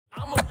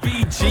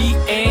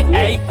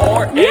VGNARLEY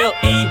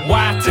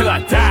till I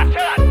die.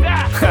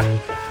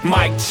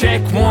 Mic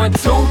check 1 2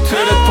 to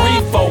the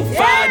 3 4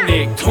 5.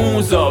 Nick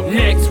Tunes up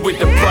next with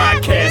the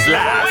broadcast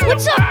live.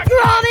 What's up,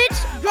 Grommet?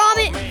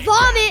 Grommet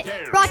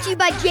Vommit, brought to you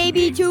by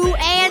JB2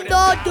 and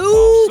the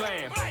Duke.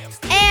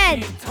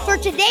 And for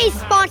today's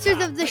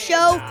sponsors of the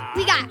show,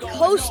 we got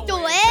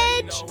Coastal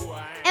Edge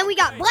and we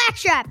got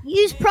Blackstrap.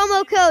 Use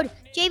promo code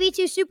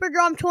JB2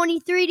 Supergrom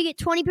 23 to get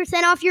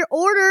 20% off your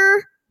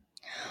order.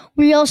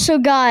 We also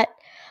got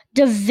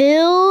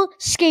Daville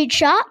Skate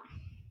Shop.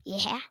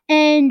 Yeah.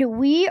 And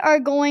we are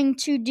going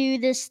to do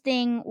this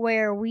thing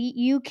where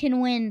you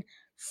can win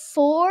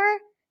 4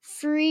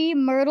 free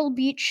Myrtle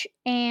Beach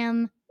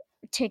Am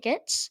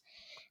tickets.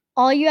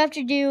 All you have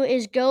to do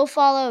is go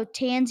follow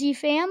Tansey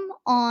Fam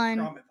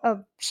on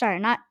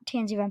Grommet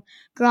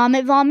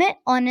Vommit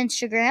on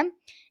Instagram.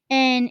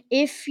 And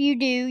if you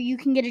do, you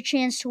can get a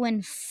chance to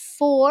win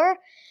 4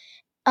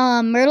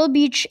 Myrtle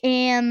Beach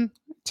Am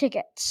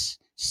tickets.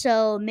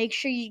 So make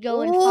sure you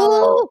go and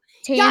follow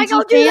Tansey Gotta go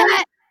Fam. do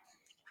that.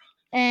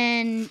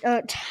 And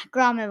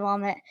Grommet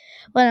Vommit.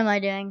 What am I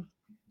doing?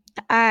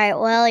 All right.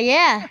 Well,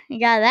 yeah, you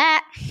got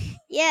that.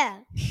 Yeah.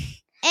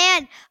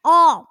 And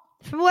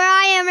from where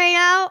I am right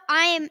now,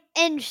 I am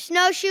in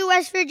Snowshoe,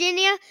 West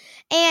Virginia,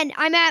 and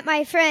I'm at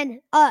my friend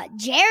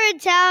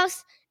Jared's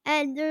house,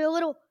 and there's a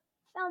little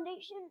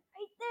foundation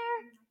right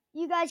there.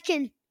 You guys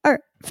can,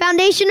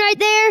 foundation right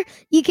there.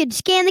 You could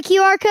scan the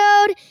QR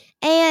code,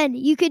 and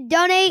you could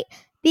donate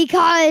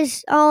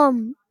because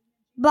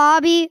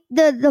Bobby,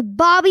 the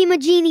Bobby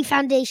Magini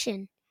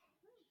Foundation.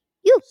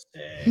 All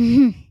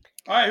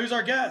right, who's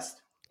our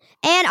guest?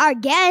 And our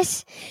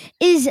guest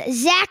is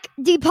Zach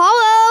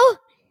DiPaolo.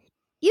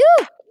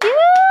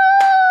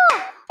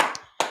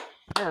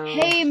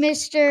 Hey,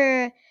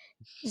 Mr.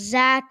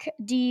 Zach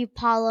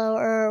DiPaolo,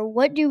 or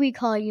what do we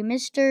call you?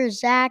 Mr.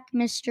 Zach,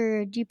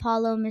 Mr.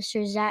 DiPaolo,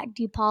 Mr. Zach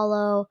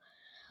DiPaolo.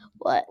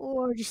 What?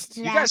 Or just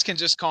Zach. You guys can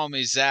just call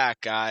me Zach,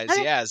 guys.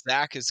 Okay. Yeah,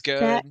 Zach is good.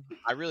 Zach.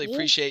 I really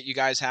appreciate you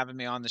guys having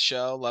me on the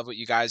show. Love what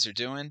you guys are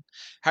doing.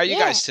 How are you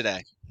guys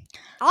today?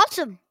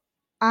 Awesome.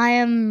 I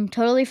am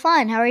totally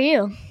fine. How are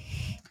you?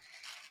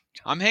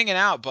 I'm hanging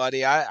out,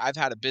 buddy. I've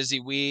had a busy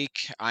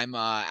week. I'm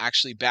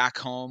actually back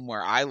home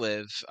where I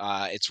live.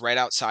 It's right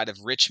outside of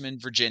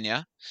Richmond,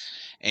 Virginia.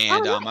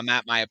 And nice. I'm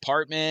at my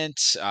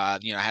apartment. I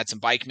had some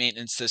bike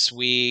maintenance this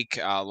week.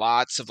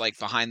 Lots of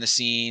behind the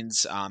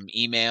scenes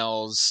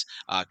emails,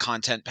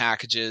 content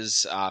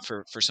packages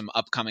for some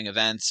upcoming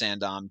events.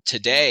 And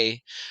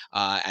today,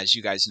 as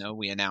you guys know,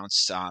 we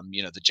announced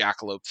the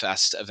Jackalope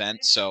Fest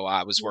event. So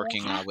I was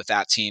working with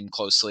that team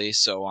closely.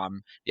 So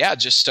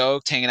just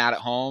stoked, hanging out at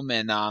home,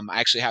 and I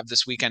actually have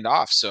this weekend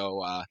off.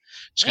 So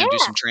just gonna do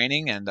some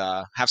training and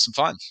have some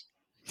fun.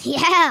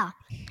 Yeah.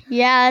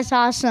 Yeah, that's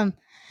awesome.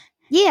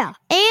 Yeah.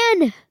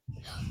 And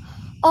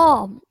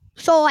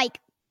so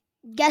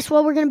guess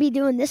what we're gonna be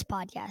doing this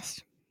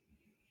podcast?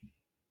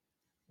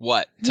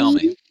 What? Tell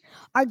me. We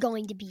are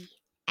going to be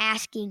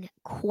asking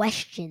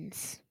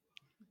questions.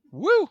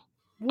 Woo!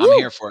 I'm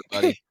here for it,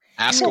 buddy.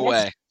 Ask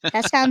away.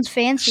 That sounds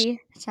fancy.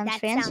 That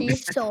fancy.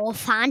 sounds so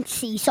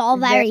fancy. So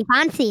very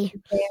fancy.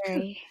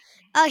 Very.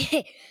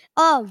 Okay.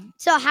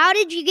 So how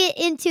did you get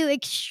into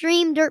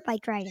extreme dirt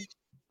bike riding?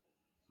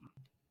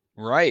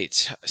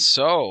 Right.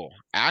 So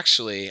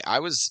actually, I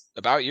was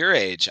about your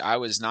age. I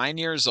was 9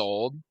 years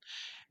old,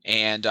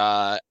 and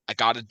I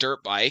got a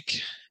dirt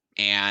bike,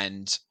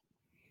 and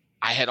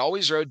I had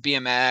always rode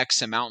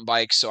BMX and mountain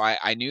bikes, so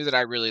I knew that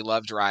I really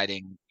loved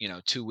riding,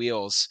 2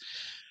 wheels.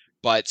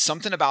 But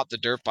something about the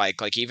dirt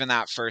bike, even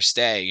that first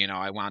day,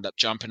 I wound up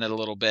jumping it a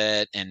little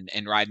bit and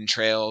riding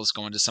trails,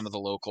 going to some of the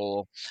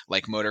local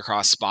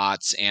motocross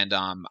spots. And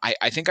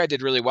I think I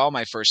did really well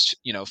my first,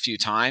 few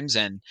times.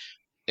 And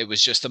it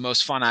was just the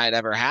most fun I had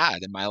ever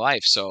had in my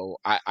life. So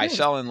I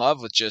fell in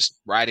love with just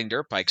riding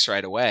dirt bikes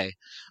right away.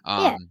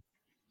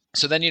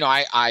 So then,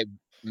 I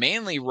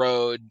mainly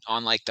rode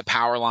on the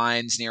power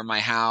lines near my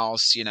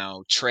house,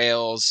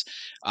 trails.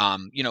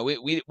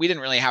 We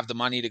didn't really have the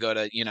money to go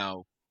to,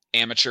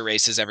 amateur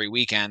races every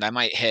weekend. I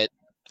might hit,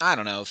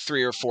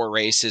 3 or 4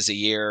 races a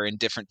year in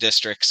different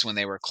districts when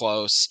they were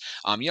close.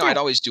 I'd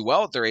always do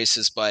well at the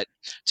races, but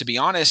to be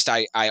honest,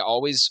 I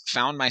always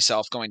found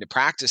myself going to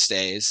practice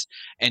days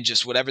and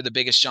just whatever the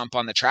biggest jump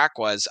on the track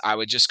was, I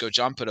would just go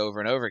jump it over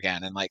and over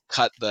again and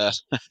cut the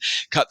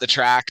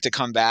track to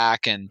come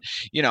back. And,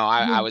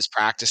 I was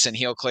practicing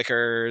heel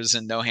clickers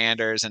and no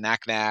handers and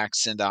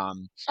knack-knacks. And,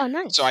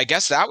 nice. so I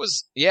guess that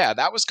was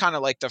kind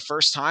of the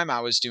first time I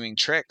was doing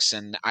tricks,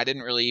 and I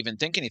didn't really even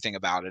think anything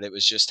about it. It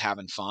was just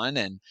having fun.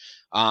 And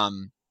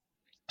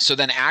so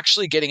then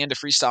actually getting into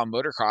freestyle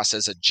motocross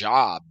as a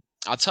job,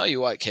 I'll tell you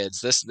what, kids,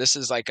 this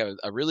is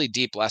a really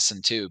deep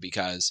lesson too,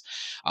 because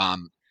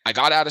I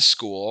got out of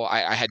school.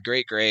 I had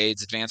great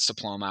grades, advanced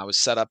diploma. I was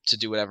set up to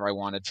do whatever I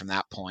wanted from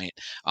that point.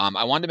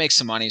 I wanted to make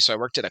some money, so I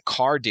worked at a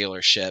car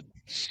dealership.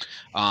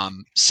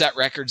 Set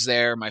records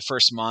there. My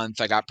first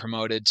month, I got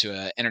promoted to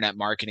an internet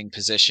marketing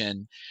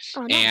position.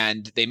 Oh, nice.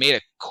 And they made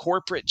a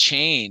corporate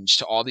change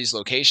to all these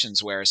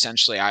locations where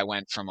essentially I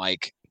went from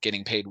like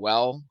getting paid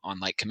well on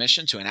like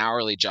commission to an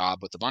hourly job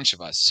with a bunch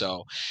of us.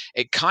 So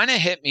it kind of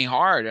hit me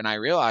hard. And I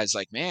realized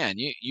like, man,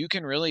 you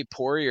can really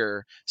pour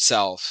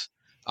yourself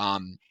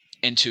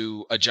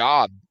into a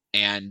job,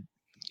 and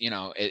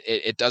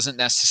it doesn't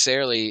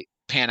necessarily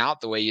pan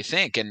out the way you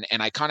think. And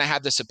I kind of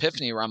had this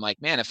epiphany where I'm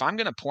like, man, if I'm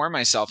going to pour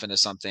myself into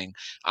something,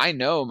 I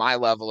know my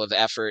level of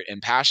effort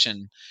and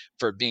passion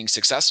for being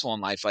successful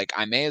in life, like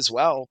I may as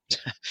well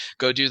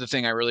go do the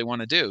thing I really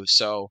want to do.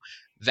 So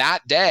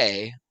that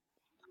day,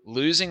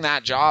 losing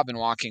that job and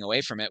walking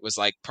away from it was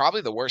like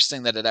probably the worst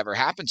thing that had ever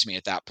happened to me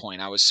at that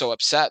point. I was so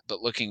upset,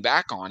 but looking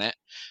back on it,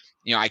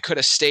 I could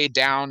have stayed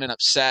down and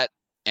upset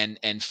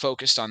and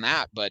focused on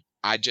that, but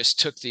I just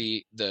took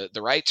the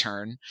right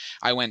turn.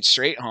 I went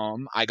straight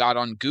home. I got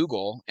on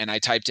Google and I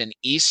typed in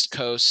East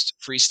Coast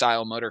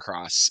Freestyle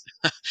Motocross,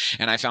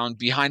 and I found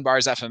Behind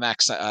Bars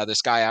FMX.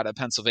 This guy out of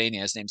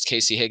Pennsylvania, his name's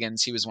Casey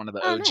Higgins. He was one of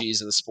the OGs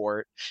nice. of the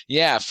sport.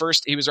 Yeah,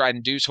 first he was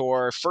riding Dew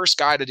Tour, first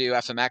guy to do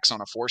FMX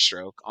on a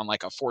 4-stroke on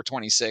like a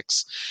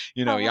 426,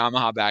 wow.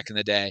 Yamaha back in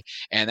the day.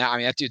 And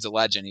that dude's a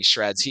legend. He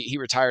shreds. He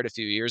retired a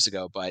few years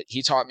ago, but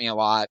he taught me a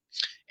lot.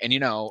 And,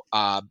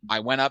 I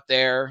went up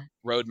there,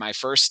 rode my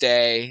first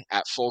day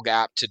at full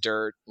gap to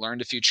dirt,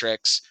 learned a few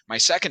tricks. My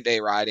second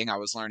day riding, I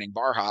was learning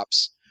bar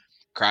hops,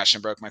 crashed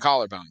and broke my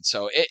collarbone.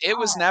 So it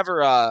was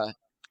never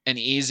an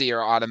easy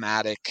or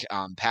automatic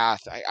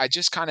path. I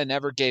just kind of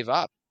never gave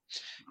up.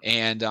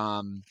 And,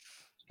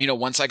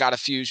 once I got a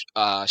few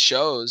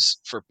shows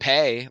for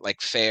pay,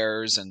 like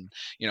fairs and,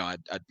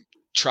 a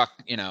truck,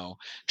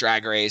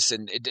 drag race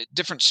and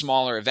different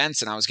smaller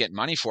events, and I was getting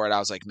money for it, I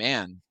was like,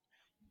 man,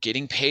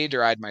 getting paid to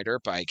ride my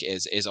dirt bike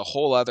is a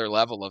whole other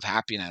level of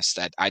happiness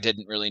that I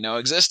didn't really know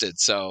existed.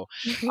 So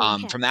Yeah.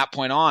 from that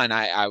point on,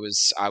 I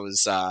was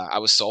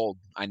sold.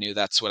 I knew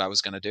that's what I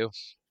was going to do.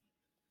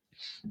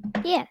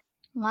 Yeah.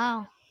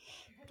 Wow.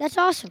 That's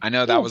awesome. I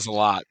know that Cool. was a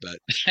lot, but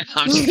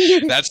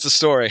that's the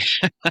story.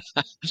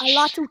 A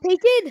lot to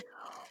take in.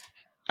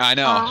 I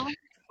know.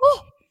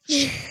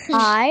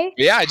 I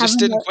Yeah, I have just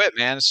didn't ano- quit,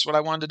 man. It's what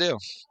I wanted to do.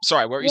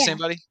 Sorry, what were you Yeah. saying,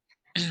 buddy?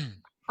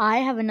 I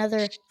have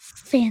another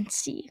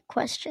fancy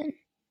question.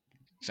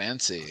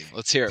 Fancy.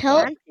 Let's hear it,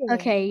 Tell- bud.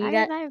 Okay, you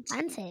got-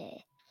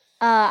 fancy.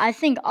 I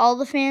think all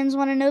the fans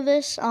want to know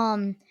this.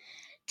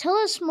 Tell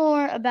us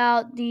more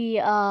about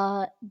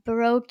the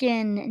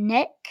broken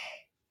neck.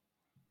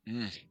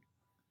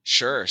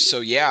 Sure. So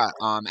yeah,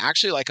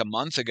 actually like a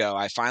month ago,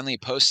 I finally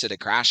posted a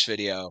crash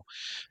video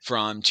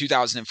from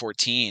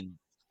 2014.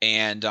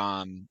 And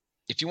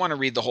if you want to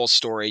read the whole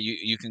story,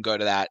 you can go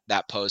to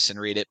that post and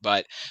read it.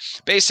 But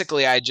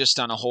basically, I had just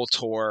done a whole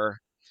tour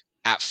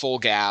at full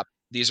gap.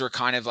 These were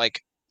kind of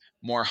like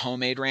more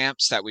homemade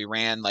ramps that we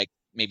ran like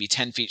maybe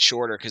 10 feet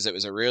shorter because it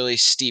was a really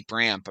steep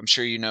ramp. I'm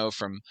sure you know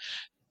from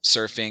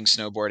surfing,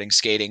 snowboarding,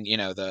 skating,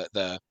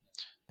 the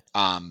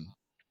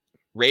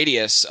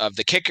radius of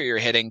the kicker you're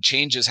hitting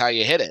changes how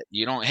you hit it.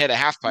 You don't hit a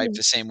half pipe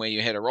the same way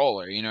you hit a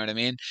roller. You know what I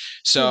mean?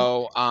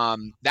 So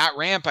that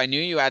ramp, I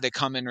knew you had to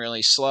come in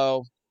really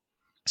slow.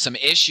 Some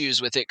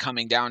issues with it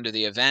coming down to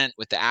the event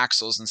with the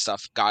axles and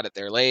stuff got it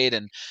there late.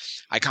 And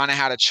I kind of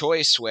had a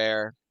choice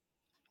where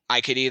I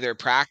could either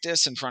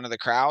practice in front of the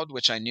crowd,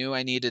 which I knew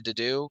I needed to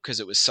do because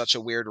it was such a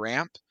weird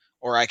ramp,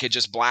 or I could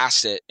just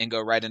blast it and go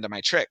right into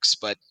my tricks.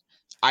 But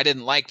I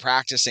didn't like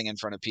practicing in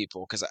front of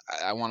people because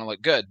I want to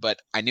look good, but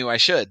I knew I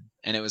should,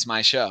 and it was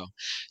my show.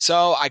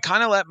 So I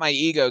kind of let my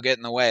ego get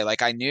in the way.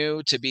 Like I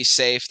knew to be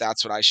safe,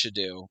 that's what I should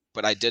do,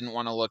 but I didn't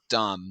want to look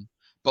dumb.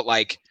 But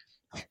like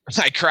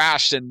I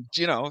crashed and,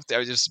 I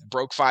just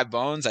broke 5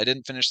 bones. I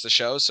didn't finish the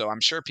show. So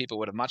I'm sure people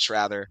would have much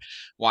rather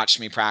watched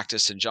me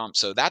practice and jump.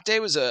 So that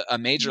day was a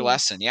major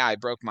lesson. Yeah, I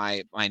broke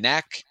my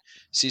neck,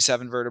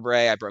 C7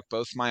 vertebrae. I broke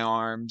both my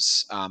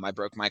arms. I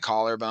broke my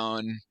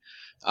collarbone.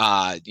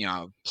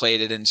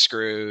 Plated and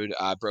screwed,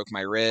 broke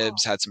my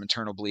ribs, had some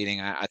internal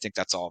bleeding. I think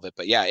that's all of it.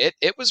 But yeah,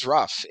 it was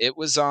rough. It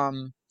was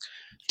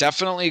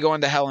definitely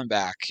going to hell and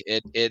back.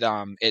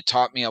 It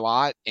taught me a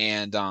lot.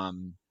 And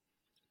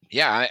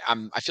yeah,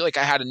 I feel like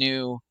I had a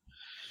new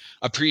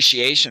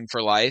appreciation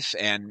for life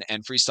and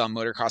freestyle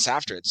motocross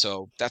after it.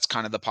 So that's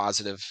kind of the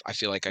positive I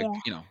feel like I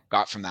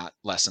got from that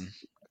lesson.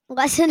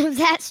 Lesson of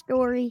that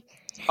story.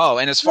 Oh,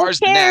 and as far as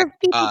the neck,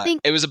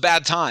 think- it was a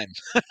bad time.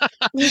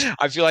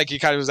 I feel like you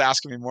kind of was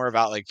asking me more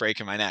about like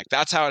breaking my neck.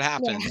 That's how it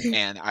happened,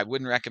 and I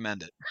wouldn't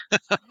recommend it.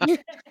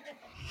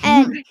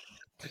 And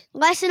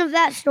lesson of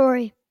that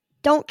story: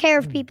 don't care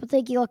if people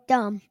think you look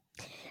dumb.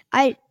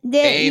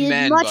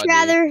 Amen, much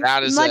buddy.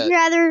 That is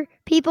rather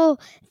people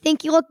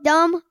think you look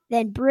dumb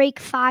than break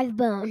 5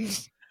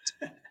 bones.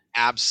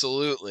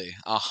 Absolutely,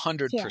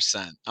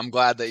 100%. I'm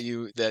glad that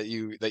you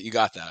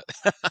got that.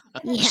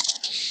 Yeah.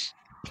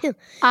 You can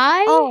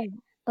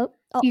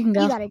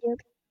go. You gotta do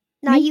it.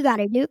 No, Me? you got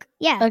it, Duke.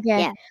 Yeah. Okay.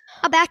 Yeah.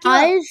 I'll back you up.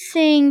 I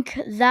think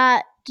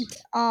that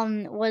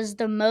was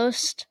the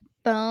most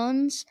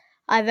bones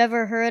I've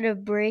ever heard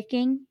of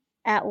breaking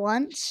at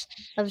once,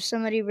 of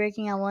somebody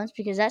breaking at once,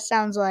 because that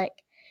sounds like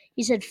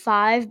you said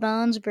 5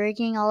 bones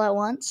breaking all at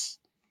once.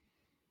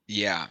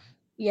 Yeah.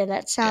 Yeah,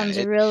 that Yeah. sounds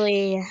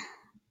really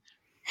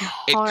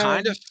It hard.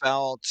 kind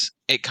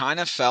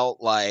of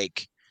felt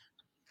like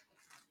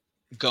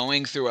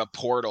going through a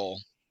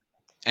portal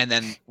and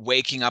then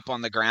waking up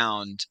on the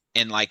ground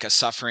in like a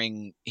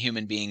suffering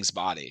human being's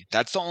body.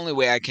 That's the only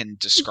way I can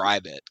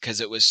describe it,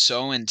 because it was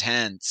so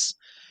intense.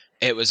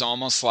 It was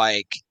almost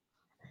like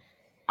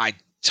I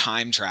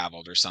time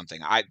traveled or something.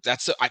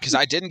 Because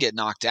I didn't get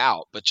knocked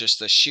out, but just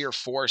the sheer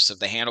force of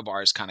the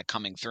handlebars kind of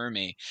coming through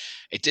me,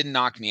 it didn't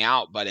knock me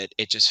out, but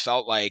it just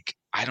felt like,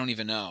 I don't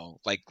even know,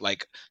 like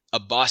a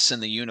bus in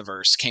the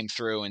universe came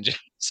through and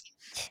just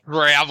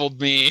traveled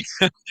me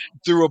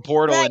through a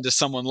portal Right. into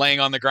someone laying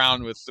on the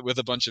ground with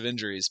a bunch of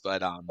injuries.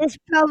 But It's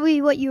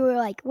probably what you were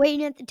like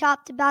waiting at the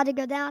top to about to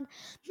go down.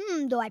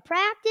 Do I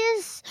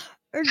practice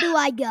or do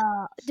I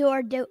go?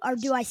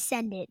 Do I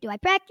send it? Do I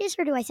practice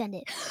or do I send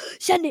it?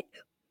 Send it.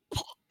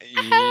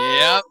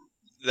 yep,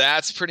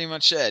 that's pretty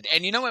much it.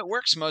 And it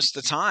works most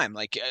of the time.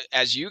 Like,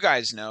 as you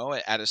guys know,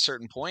 at a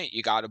certain point,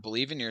 you got to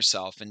believe in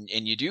yourself, and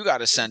you do got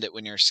to send it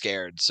when you're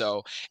scared.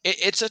 So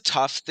it's a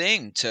tough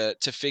thing to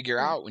figure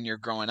Yeah. out when you're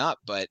growing up.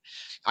 But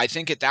I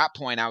think at that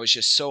point, I was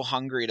just so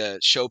hungry to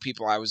show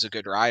people I was a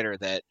good rider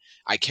that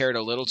I cared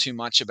a little too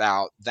much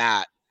about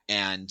that.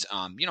 And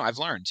I've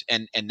learned.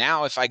 And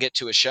now if I get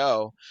to a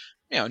show,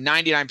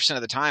 99%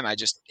 of the time I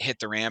just hit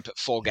the ramp at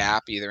full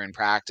gap, either in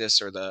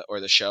practice or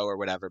the show or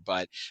whatever.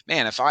 But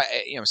man, if I,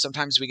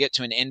 sometimes we get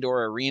to an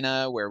indoor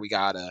arena where we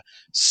got a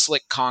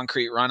slick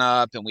concrete run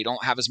up and we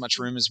don't have as much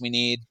room as we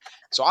need.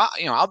 So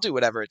I'll do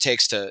whatever it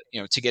takes to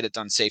get it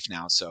done safe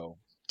now. So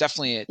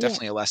definitely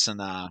a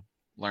lesson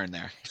learned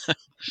there.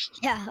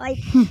 Yeah, like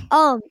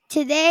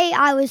today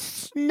I was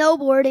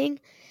snowboarding,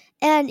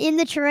 and in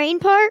the terrain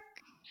park,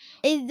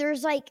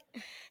 there's like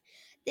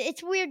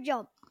it's a weird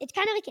jump. It's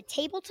kind of like a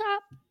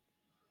tabletop.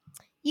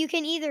 You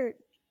can either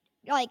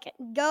like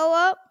go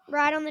up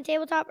right on the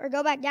tabletop or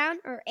go back down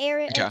or air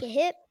it Okay. like a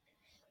hip,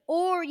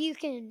 or you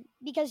can,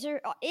 because there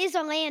is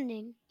a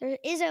landing. There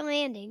is a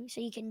landing,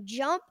 so you can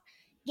jump,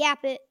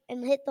 gap it,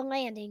 and hit the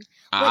landing,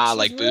 which is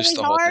Like boost really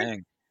the whole hard.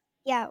 thing.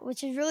 Yeah,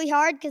 which is really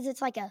hard because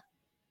it's like a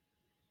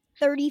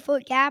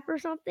 30-foot gap or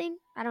something.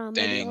 I don't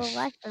know, maybe a Dang. little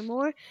less or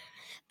more.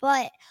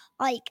 But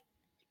like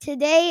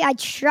today I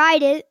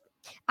tried it.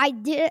 I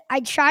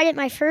tried it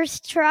my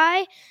first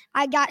try.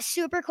 I got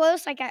super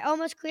close, like I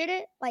almost cleared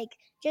it. Like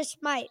just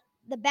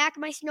the back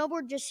of my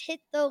snowboard just hit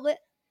the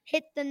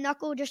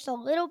knuckle just a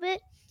little bit.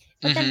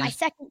 But then my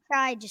second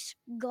try just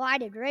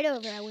glided right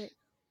over. I went,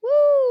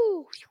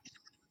 woo!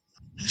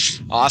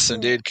 Awesome,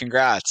 Yeah. dude.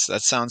 Congrats.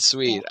 That sounds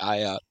sweet.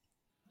 I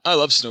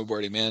love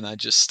snowboarding, man.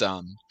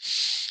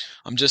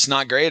 I'm just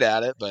not great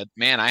at it, but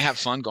man, I have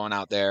fun going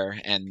out there.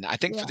 And I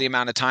think for Yeah. the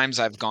amount of times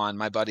I've gone,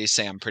 my buddies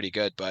say I'm pretty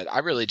good, but I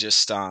really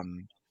just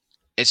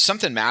it's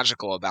something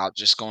magical about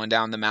just going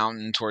down the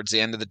mountain towards the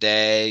end of the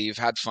day. You've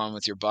had fun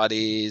with your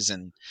buddies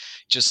and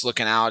just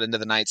looking out into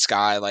the night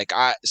sky. Like,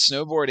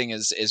 snowboarding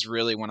is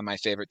really one of my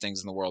favorite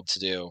things in the world to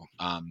do.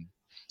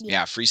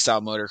 Yeah,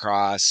 freestyle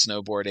motocross,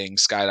 snowboarding,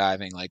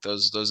 skydiving, like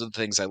those are the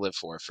things I live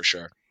for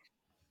sure.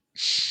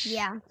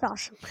 Yeah, it's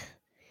awesome.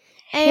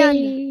 And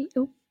Hey,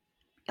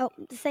 the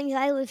things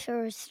I live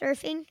for is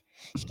surfing,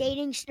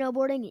 skating,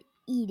 snowboarding, and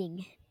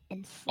eating.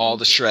 And All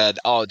the sleeping. shred.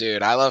 Oh,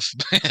 dude, I love.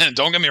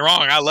 Don't get me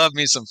wrong, I love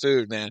me some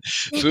food, man.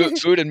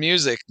 Food and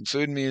music,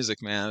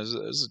 man.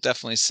 Those are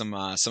definitely some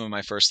of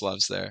my first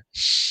loves there.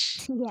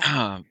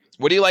 Yeah.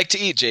 What do you like to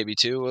eat,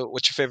 JB2?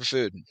 What's your favorite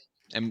food?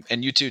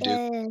 And you too,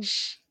 Duke.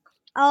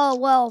 Oh,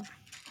 well,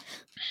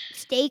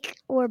 steak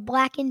or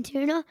blackened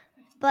tuna.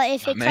 But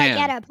if Oh, it's like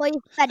man. at a place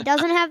that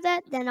doesn't have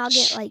that, then I'll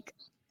get like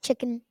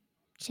chicken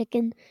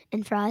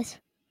and fries.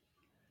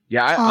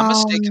 Yeah, I'm a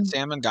steak and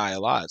salmon guy a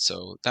lot,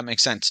 so that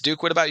makes sense.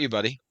 Duke, what about you,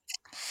 buddy?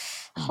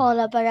 hold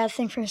up, I gotta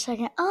think for a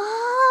second.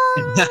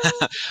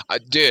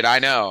 Dude, I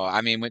know.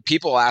 I mean, when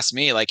people ask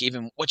me, like,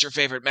 even what's your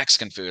favorite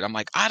Mexican food? I'm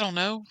like, I don't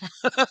know.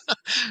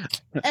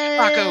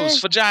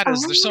 Tacos,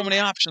 fajitas. There's so many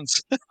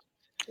options.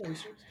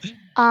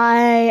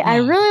 I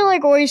really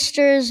like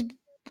oysters,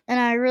 and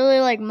I really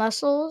like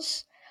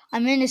mussels.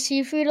 I'm into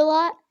seafood a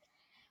lot,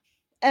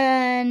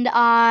 and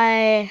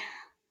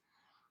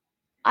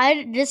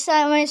this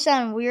might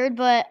sound weird,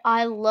 but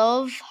I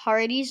love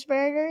Hardee's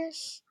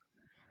burgers.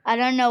 I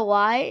don't know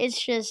why.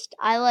 It's just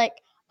I like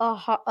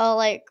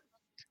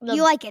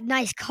You like a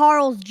nice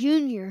Carl's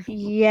Jr.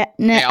 Yeah,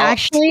 no, Hey,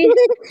 actually,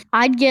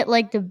 I'd get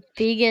like the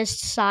biggest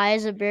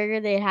size of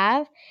burger they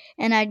have,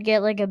 and I'd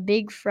get like a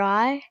big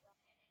fry.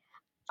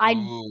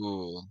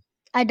 Ooh.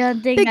 I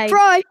don't think Big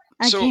fry.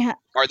 I So can't.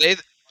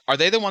 are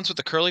they the ones with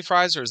the curly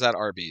fries, or is that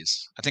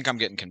Arby's? I think I'm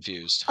getting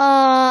confused.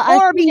 I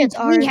think Arby's. it's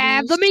Arby's. We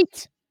have the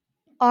meat.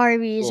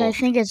 Arby's. I Cool.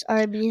 think it's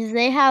Arby's.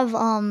 They have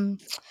the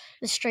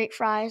straight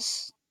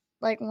fries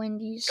like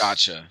Wendy's.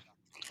 Gotcha.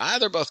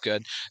 They're both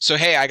good. So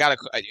hey,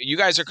 you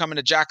guys are coming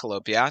to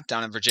Jackalope, yeah,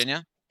 down in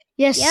Virginia.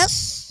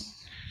 Yes.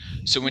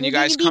 So when you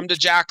Virginia guys come to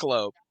Beach.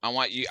 Jackalope, I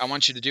want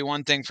you to do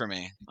one thing for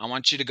me. I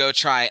want you to go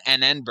try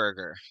NN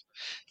Burger.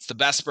 It's the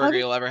best burger Okay.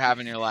 you'll ever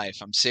have in your life.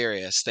 I'm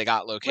serious. They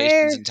got locations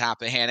Where? in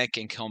Tappahannock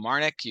and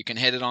Kilmarnock. You can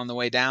hit it on the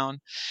way down.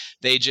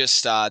 They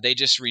just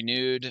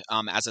renewed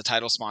as a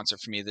title sponsor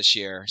for me this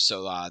year.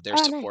 So their Oh,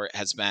 nice. support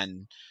has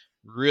been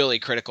really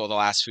critical the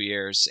last few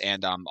years.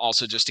 And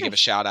also just to give a Nice.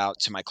 shout out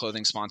to my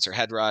clothing sponsor,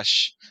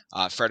 Headrush,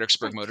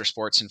 Fredericksburg Nice.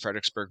 Motorsports in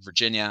Fredericksburg,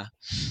 Virginia.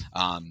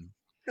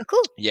 Oh,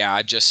 cool. Yeah,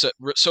 I'm just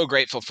so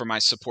grateful for my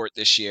support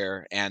this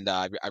year, and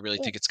I really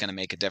think it's going to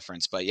make a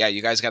difference. But yeah,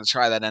 you guys got to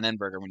try that NN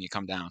burger when you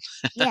come down.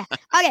 Yeah.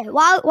 Okay.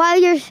 While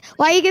you're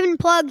giving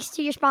plugs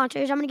to your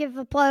sponsors, I'm gonna give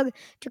a plug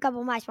to a couple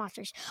of my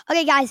sponsors.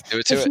 Okay, guys. Do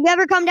it to If it. you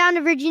ever come down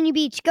to Virginia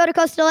Beach, go to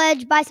Coastal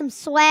Edge, buy some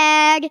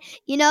swag.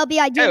 You know, be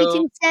like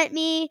JB2 sent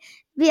me.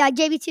 Be like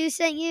JB2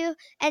 sent you,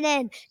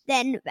 and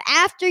then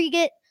after you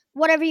get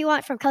whatever you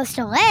want from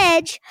Coastal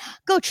Edge,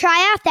 go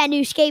try out that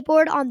new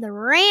skateboard on the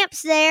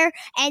ramps there,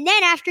 and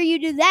then after you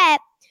do that,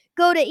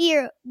 go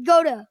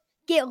to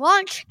get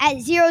lunch at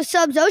Zero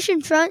Subs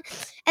Oceanfront,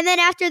 and then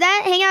after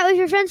that, hang out with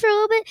your friends for a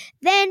little bit.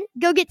 Then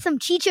go get some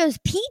Chicho's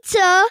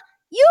Pizza.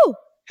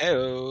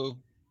 Hey,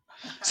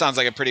 sounds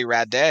like a pretty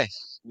rad day.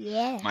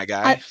 Yeah. My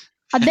guy.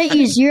 I bet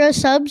you Zero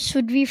Subs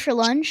would be for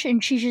lunch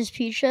and Chicha's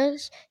Pizza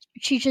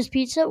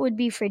would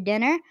be for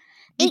dinner.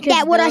 Ain't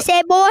that what I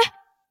said, boy?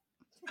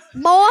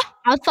 Boy?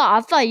 I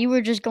thought you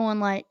were just going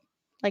like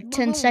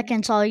 10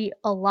 seconds. I'll eat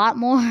a lot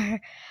more.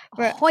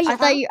 But Oh,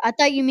 yeah. I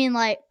thought you mean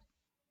like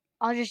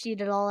I'll just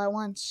eat it all at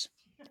once.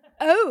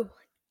 Oh,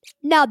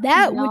 now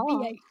that would be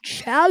No. a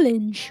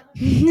challenge.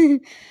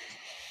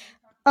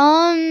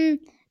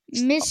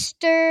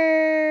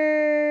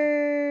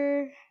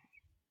 Mr.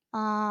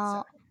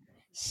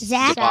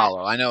 Zach.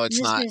 DiPaolo. I know it's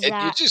Mr. not. You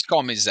Zach. just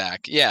call me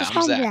Zach. Yeah, Just I'm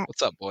call me Zach. Zach.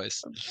 What's up,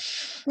 boys?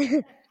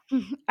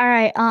 All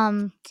right.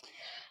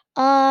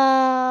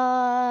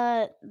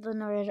 The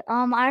narrator.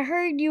 I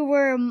heard you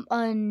were a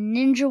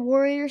ninja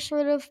warrior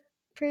sort of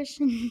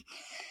person.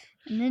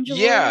 A ninja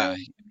warrior.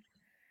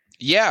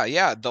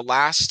 Yeah. The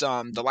last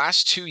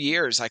 2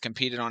 years I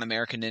competed on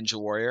American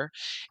Ninja Warrior.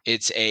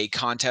 It's a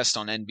contest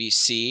on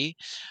NBC.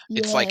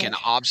 It's like an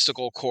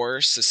obstacle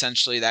course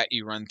essentially that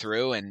you run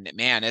through, and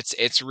man,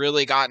 it's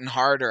really gotten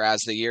harder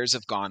as the years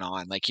have gone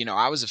on. Like,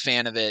 I was a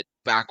fan of it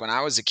back when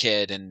I was a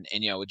kid, and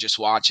would just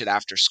watch it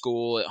after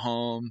school at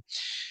home.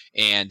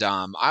 And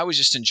I always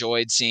just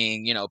enjoyed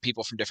seeing,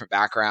 people from different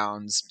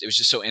backgrounds. It was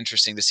just so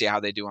interesting to see how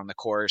they do on the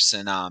course.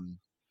 And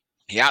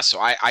yeah, so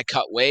I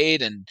cut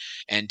weight and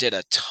did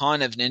a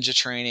ton of ninja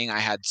training. I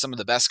had some of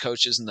the best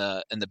coaches in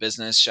the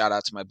business. Shout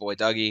out to my boy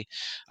Dougie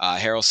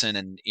Harrelson,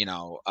 and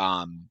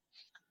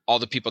all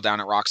the people down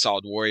at Rock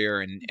Solid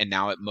Warrior and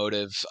now at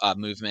Motive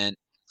Movement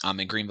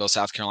in Greenville,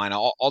 South Carolina.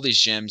 All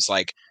these gyms,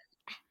 like,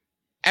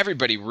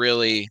 everybody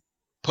really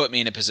put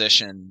me in a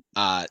position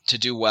to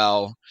do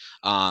well.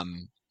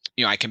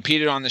 I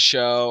competed on the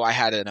show. I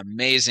had an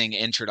amazing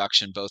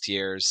introduction both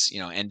years.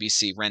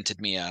 NBC rented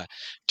me a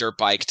dirt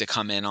bike to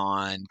come in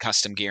on,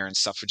 custom gear and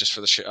stuff for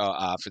the show,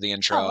 for the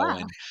intro. Oh, wow.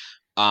 And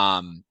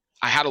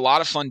I had a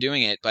lot of fun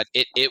doing it, but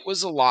it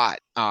was a lot.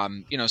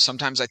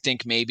 Sometimes I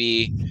think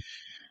maybe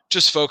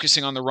just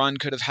focusing on the run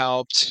could have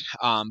helped.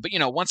 But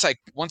once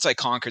I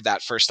conquered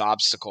that first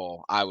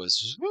obstacle, I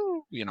was,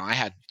 I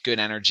had good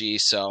energy.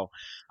 So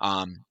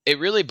it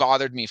really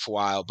bothered me for a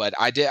while, but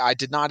I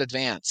did not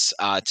advance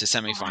to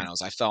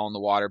semifinals. I fell in the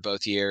water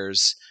both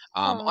years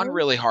on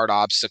really hard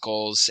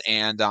obstacles,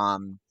 and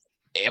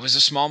it was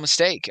a small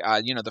mistake.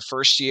 The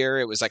first year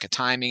it was like a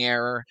timing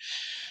error.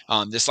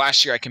 This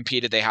last year I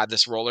competed, they had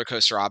this roller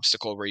coaster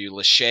obstacle where you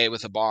lâché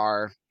with a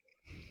bar.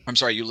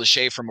 You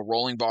lâché from a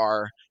rolling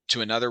bar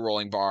to another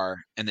rolling bar,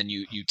 and then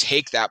you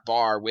take that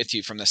bar with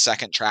you from the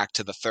second track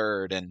to the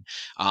third. And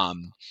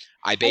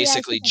I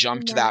basically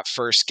jumped that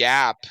first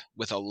gap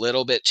with a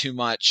little bit too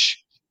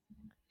much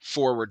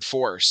forward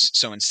force.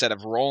 So instead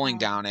of rolling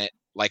down it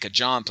like a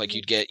jump, like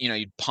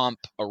you'd pump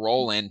a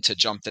roll in to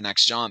jump the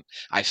next jump,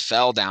 I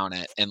fell down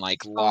it and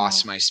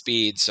lost my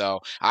speed. So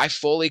I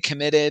fully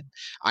committed.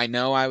 I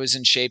know I was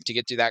in shape to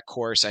get through that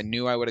course. I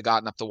knew I would have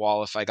gotten up the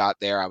wall if I got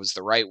there. I was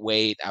the right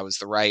weight. I was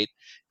the right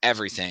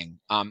everything.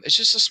 It's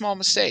just a small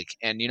mistake.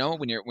 And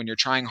when you're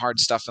trying hard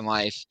stuff in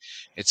life,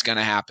 it's going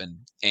to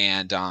happen.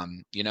 And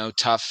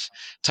tough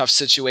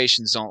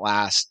situations don't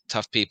last.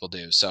 Tough people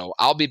do. So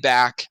I'll be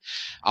back.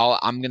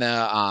 I'm going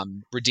to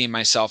redeem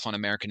myself on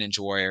American Ninja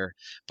Warrior.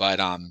 But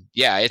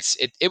yeah,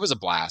 it was a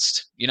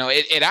blast.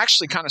 It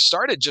actually kind of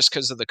started just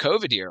because of the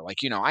COVID year.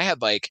 I had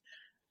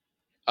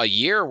a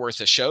year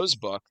worth of shows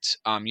booked,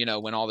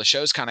 when all the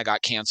shows kind of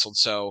got canceled.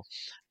 So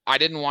I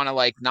didn't want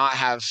to not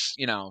have,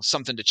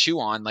 something to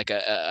chew on, like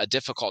a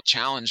difficult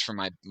challenge for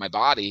my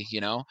body,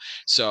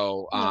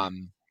 So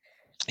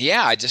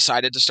yeah, I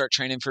decided to start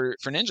training for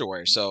Ninja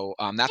Warrior. So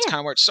that's Yeah. kind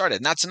of where it started.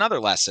 And that's another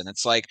lesson.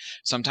 It's like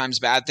sometimes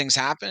bad things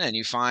happen and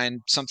you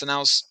find something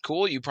else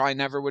cool you probably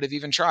never would have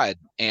even tried.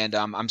 And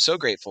I'm so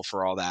grateful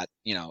for all that,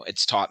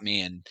 it's taught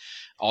me and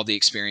all the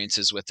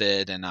experiences with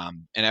it and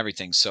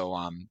everything. So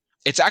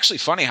it's actually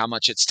funny how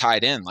much it's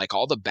tied in, like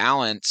all the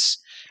balance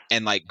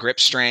and like grip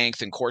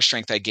strength and core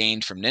strength I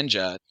gained from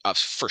Ninja,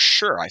 for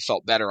sure I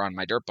felt better on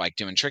my dirt bike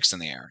doing tricks in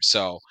the air.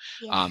 So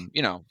Yeah.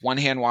 one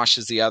hand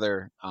washes the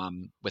other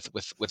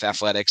with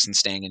athletics and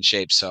staying in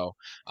shape. So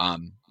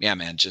yeah,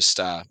 man, just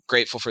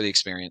grateful for the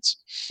experience.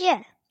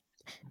 Yeah.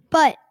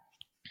 But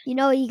you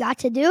know what you got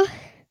to do?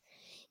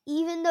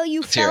 Even though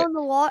you Let's hear fell it. in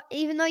the water,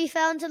 even though you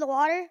fell into the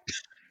water,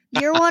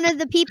 you're one of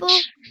the people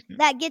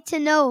that get to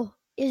know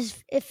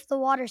is if the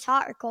water's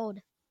hot or cold.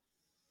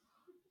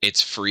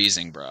 It's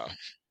freezing, bro.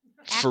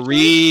 Actually,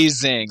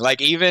 Freezing.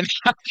 Like even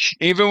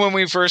when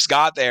we first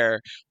got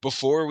there,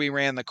 before we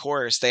ran the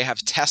course, they have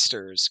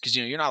testers because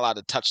you're not allowed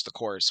to touch the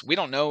course. We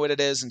don't know what it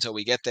is until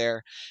we get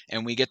there,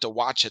 and we get to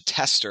watch a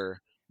tester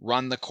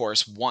run the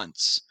course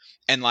once.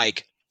 And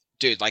like,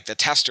 dude, like the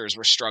testers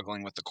were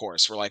struggling with the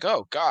course. We're like,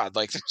 oh god,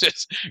 like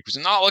it's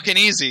not looking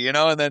easy, And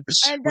then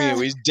and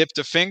we dipped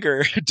a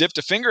finger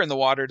in the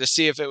water to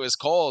see if it was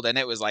cold, and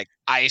it was like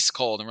ice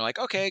cold. And we're like,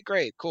 okay,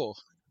 great, cool.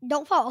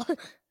 don't fall.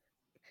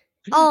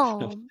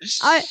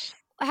 I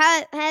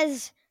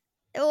has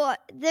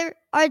there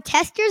are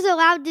testers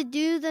allowed to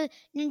do the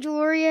Ninja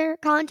Warrior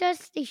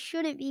contest? They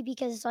shouldn't be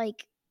because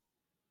like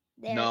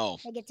No,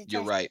 they get to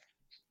you're test. right.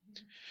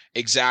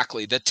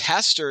 Exactly. The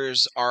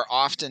testers are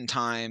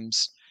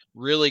oftentimes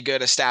really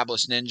good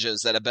established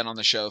ninjas that have been on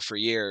the show for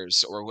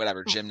years or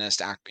whatever, gymnast,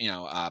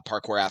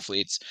 parkour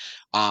athletes.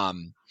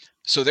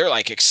 So they're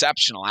like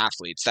exceptional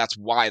athletes. That's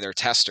why they're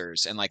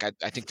testers. And like, I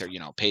think they're,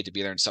 paid to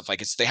be there and stuff like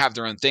they have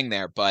their own thing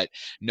there, but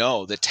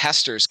no, the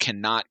testers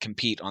cannot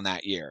compete on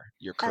that year.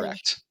 You're Okay,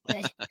 correct.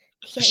 good.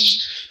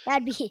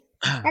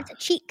 That's a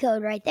cheat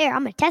code right there.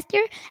 I'm a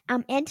tester.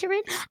 I'm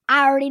entering.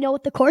 I already know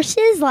what the course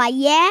is. Like,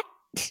 yeah.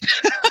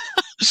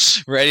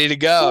 Ready to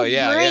go. Big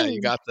Yeah. Yeah. You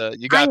brain. got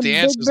I the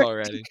am answers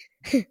already.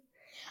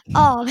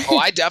 Oh, Oh,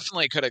 I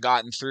definitely could have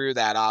gotten through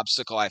that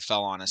obstacle I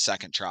fell on a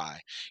second try.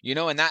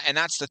 And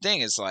that's the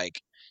thing is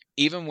like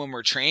even when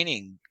we're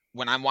training,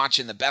 when I'm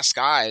watching the best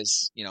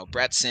guys,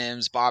 Brett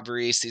Sims, Bob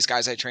Reese, these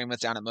guys I train with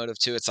down at Motive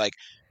 2, it's like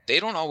they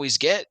don't always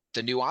get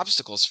the new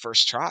obstacles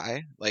first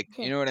try. Like,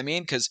 you know what I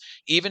mean? Cuz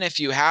even if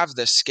you have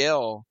the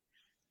skill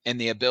and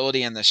the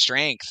ability and the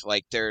strength,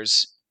 like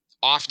there's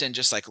often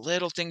just like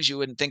little things you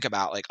wouldn't think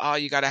about, like, oh,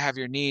 you got to have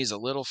your knees a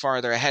little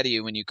farther ahead of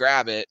you when you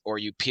grab it, or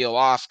you peel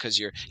off because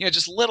you're,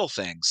 just little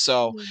things.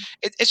 So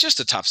it's just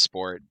a tough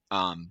sport.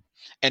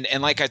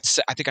 And like I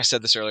think I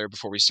said this earlier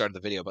before we started the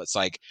video, but it's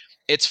like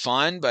it's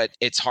fun, but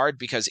it's hard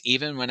because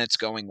even when it's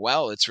going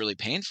well, it's really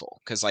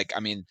painful. Because like, I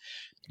mean,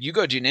 you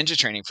go do ninja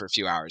training for a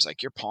few hours,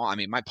 like your palm, I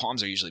mean, my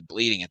palms are usually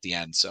bleeding at the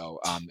end. So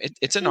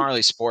it's a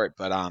gnarly sport,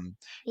 but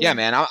yeah,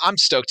 man, I'm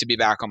stoked to be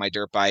back on my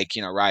dirt bike,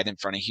 riding in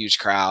front of huge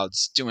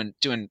crowds, doing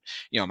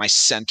my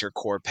center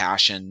core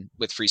passion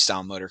with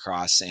freestyle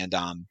motocross. And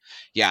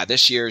yeah,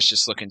 this year is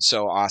just looking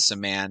so awesome,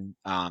 man.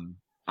 I'm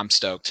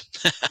stoked.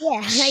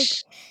 yeah. Like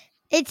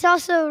it's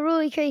also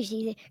really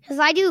crazy because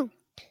I do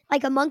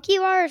like a monkey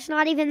bar. It's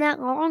not even that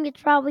long. It's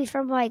probably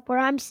from like where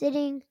I'm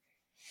sitting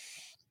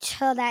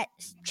to that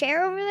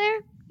chair over there.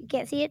 You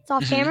can't see it; it's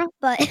off Mhm. camera.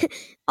 But like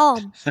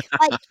I'll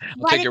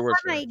by take the your word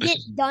time for I it. get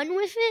done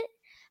with it,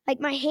 like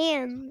my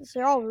hands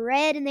are all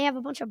red and they have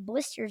a bunch of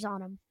blisters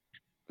on them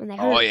when they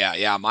Oh hurt. yeah,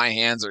 yeah. My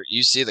hands are.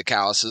 You see the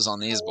calluses on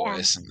these Oh,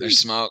 boys? They're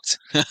smoked.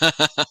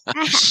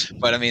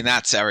 But I mean,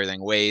 that's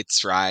everything: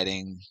 weights,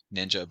 riding,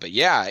 ninja. But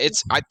yeah,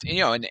 it's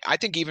and I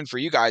think even for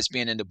you guys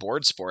being into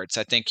board sports,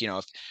 I think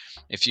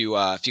if you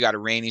got a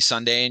rainy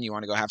Sunday and you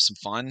want to go have some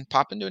fun,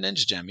 pop into a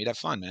ninja gym. You'd have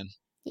fun, man.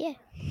 yeah.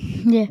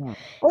 Yeah.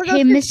 Or go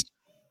Hey, surf. Miss.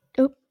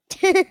 Oh.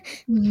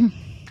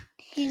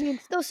 You can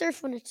still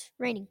surf when it's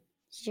raining.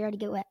 You already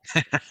get wet.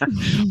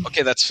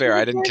 Okay, that's fair.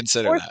 I didn't Surf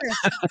consider or that.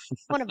 surf.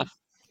 One of them.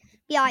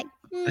 Be like,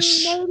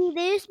 maybe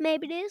this,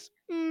 maybe this.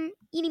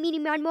 Eeny, meeny,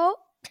 miny, mo.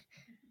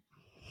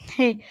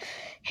 Hey,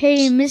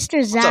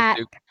 Mr. What's up, Zach.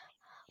 Duke?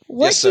 Yes,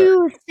 What do sir.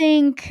 you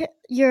think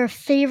your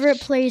favorite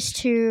place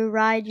to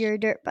ride your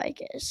dirt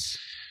bike is?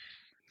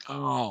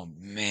 Oh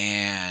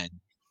man.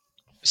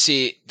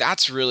 See,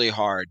 that's really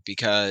hard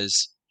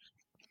because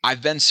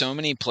I've been so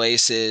many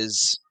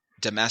places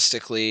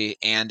domestically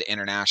and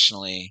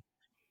internationally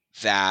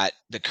that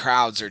the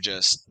crowds are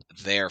just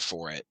there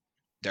for it.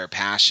 They're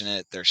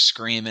passionate, they're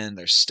screaming,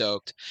 they're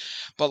stoked.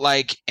 But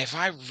like if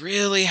I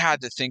really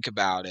had to think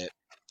about it,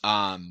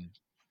 um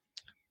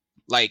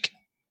like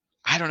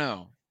I don't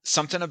know,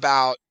 something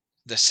about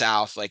the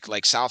South,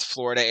 like South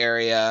Florida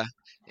area,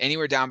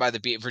 anywhere down by the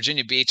beach.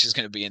 Virginia Beach is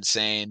going to be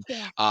insane.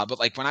 Yeah. But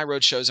like when I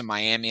rode shows in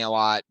Miami a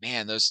lot,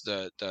 man,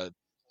 the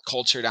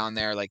culture down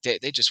there, like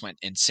they just went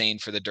insane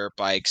for the dirt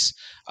bikes.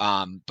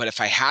 But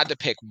if I had to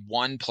pick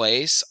one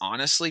place,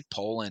 honestly,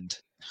 Poland.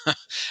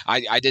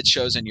 I did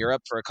shows in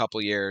Europe for a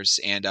couple years,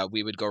 and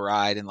we would go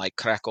ride in like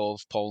Krakow,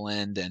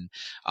 Poland, and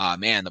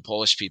man, the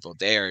Polish people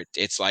there,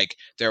 it's like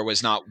there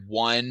was not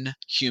one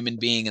human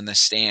being in the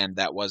stand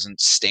that wasn't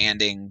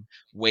standing,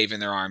 waving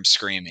their arms,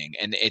 screaming,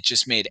 and it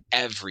just made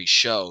every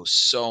show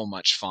so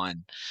much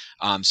fun.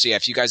 So yeah,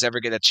 if you guys ever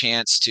get a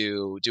chance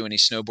to do any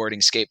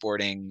snowboarding,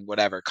 skateboarding,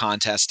 whatever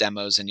contest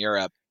demos in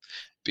Europe,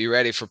 be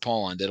ready for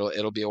Poland.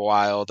 It'll be a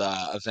wild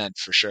event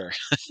for sure.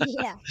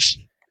 Yeah.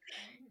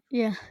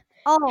 Yeah.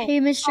 Oh,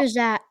 Hey, Mr.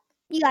 Zach.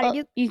 you gotta Oh,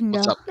 do. you can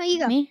What's go. up? No, you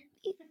go. Me?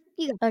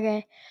 You go.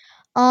 Okay.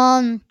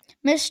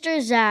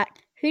 Mr.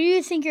 Zach, who do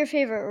you think your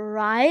favorite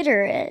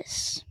rider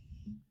is?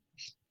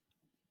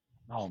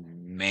 Oh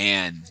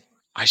man,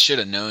 I should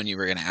have known you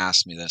were going to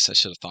ask me this. I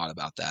should have thought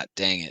about that.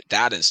 Dang it.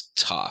 That is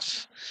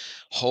tough.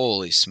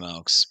 Holy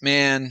smokes,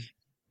 man.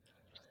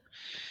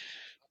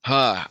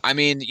 I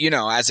mean,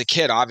 as a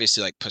kid,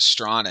 obviously like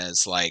Pastrana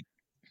is like,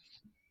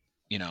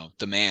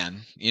 the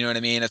man, you know what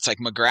I mean? It's like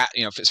McGrath,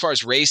 as far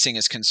as racing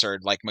is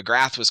concerned, like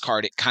McGrath was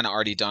kind of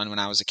already done when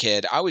I was a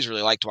kid. I always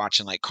really liked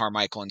watching like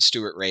Carmichael and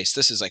Stewart race.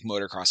 This is like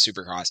motocross,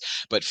 supercross,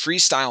 but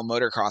freestyle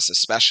motocross,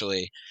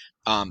 especially,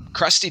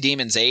 Krusty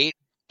Demons 8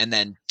 and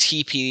then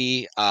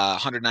TP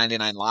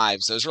 199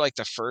 Lives. Those were like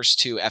the first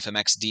two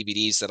FMX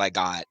DVDs that I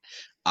got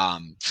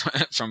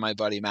from my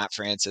buddy Matt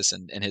Francis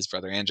and his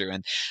brother Andrew.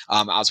 And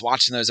I was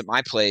watching those at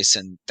my place,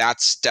 and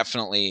that's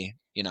definitely,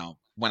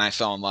 when I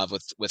fell in love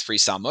with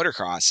freestyle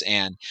motocross.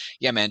 And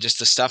yeah, man, just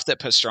the stuff that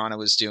Pastrana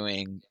was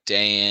doing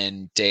day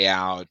in, day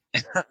out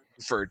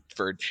for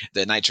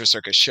the Nitro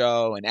Circus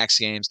show and X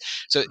Games.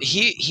 So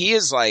he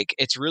is like,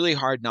 it's really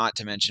hard not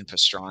to mention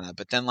Pastrana.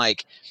 But then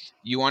like,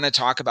 you want to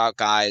talk about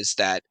guys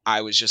that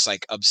I was just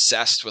like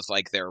obsessed with,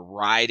 like their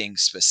riding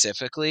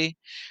specifically.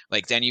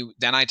 Like then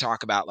I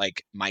talk about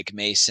like Mike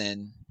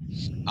Mason,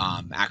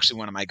 actually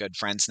one of my good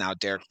friends now,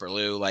 Derek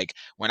Berlew. Like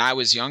when I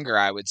was younger,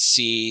 I would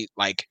see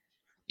like,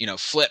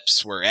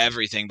 flips were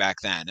everything back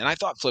then. And I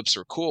thought flips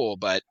were cool,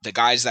 but the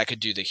guys that could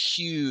do the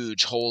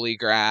huge holy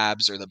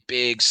grabs or the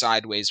big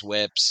sideways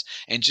whips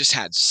and just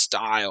had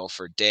style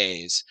for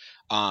days.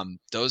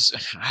 Those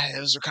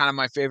are kind of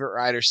my favorite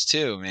riders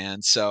too,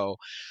 man. So,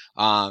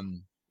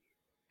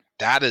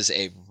 that is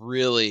a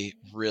really,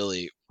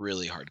 really,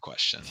 really hard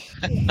question.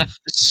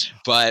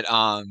 But,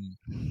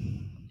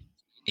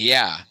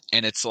 yeah,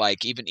 and it's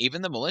like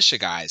even the militia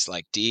guys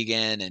like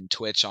Deegan and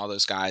Twitch, all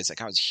those guys,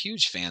 like I was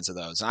huge fans of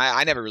those. And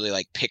I never really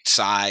like picked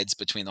sides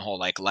between the whole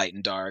like light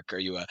and dark. Are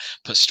you a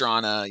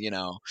Pastrana,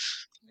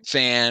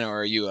 fan,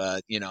 or are you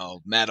a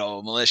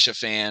metal militia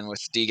fan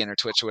with Deegan or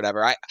Twitch or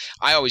whatever? I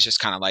always just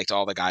kind of liked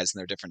all the guys in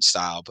their different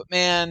style. But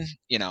man,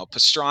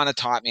 Pastrana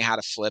taught me how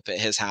to flip at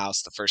his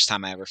house the first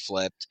time I ever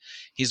flipped.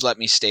 He's let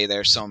me stay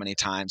there so many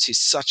times. He's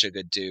such a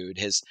good dude.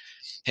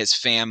 His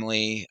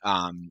family,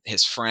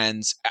 his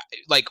friends,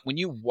 like when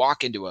you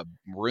walk into a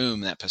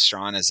room that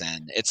Pastrana's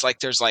in, it's like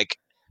there's like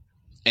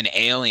an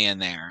alien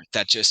there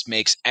that just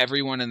makes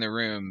everyone in the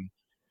room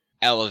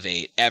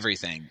elevate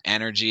everything,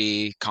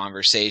 energy,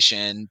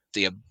 conversation,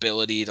 the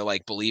ability to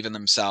like believe in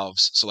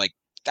themselves. So like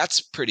that's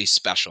pretty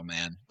special,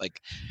 man.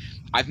 Like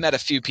I've met a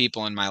few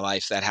people in my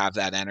life that have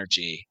that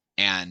energy,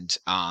 and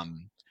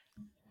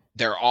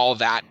they're all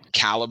that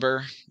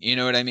caliber, you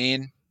know what I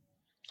mean?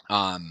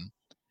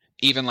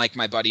 Even like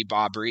my buddy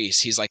Bob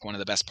Reese, he's like one of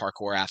the best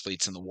parkour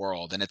athletes in the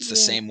world. And it's the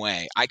same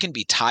way. I can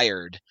be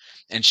tired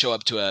and show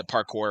up to a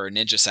parkour or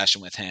ninja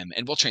session with him,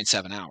 and we'll train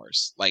 7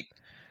 hours. Like,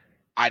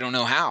 I don't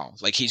know how.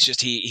 Like he's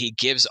just he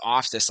gives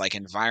off this like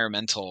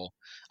environmental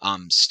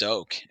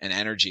stoke and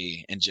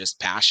energy and just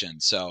passion.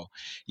 So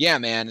yeah,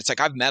 man, it's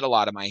like I've met a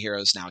lot of my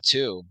heroes now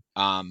too.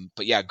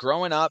 But yeah,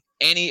 growing up,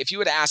 if you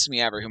would ask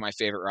me ever who my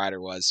favorite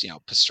rider was,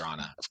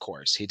 Pastrana, of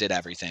course. He did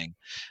everything.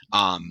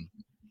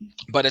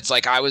 But it's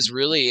like I was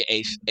really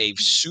a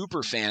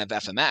super fan of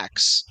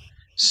FMX.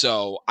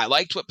 So I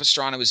liked what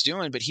Pastrana was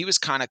doing, but he was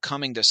kind of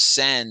coming to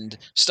send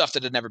stuff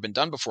that had never been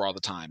done before all the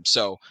time.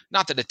 So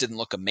not that it didn't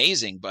look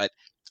amazing, but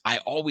I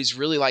always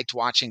really liked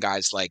watching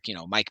guys like,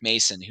 Mike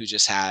Mason, who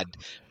just had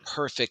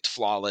perfect,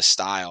 flawless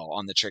style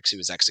on the tricks he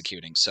was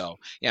executing. So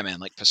yeah, man,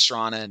 like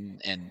Pastrana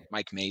and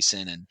Mike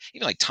Mason, and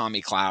even like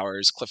Tommy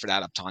Clowers, Clifford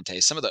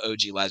Adaptante, some of the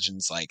OG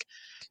legends, like,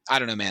 I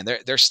don't know, man,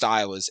 their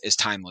style is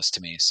timeless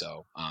to me.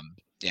 So,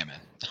 yeah,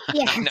 man.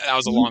 Yeah. I know that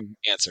was a long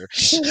answer.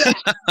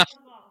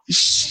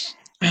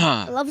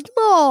 I love them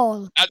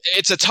all.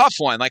 It's a tough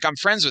one. Like I'm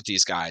friends with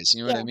these guys.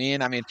 You know what I Yeah.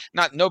 mean? I mean,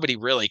 nobody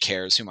really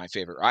cares who my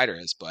favorite rider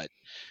is, but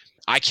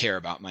I care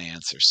about my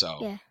answer.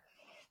 So,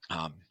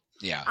 Yeah.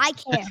 Yeah. I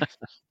care.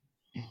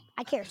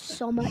 I care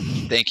so much.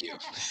 Thank you.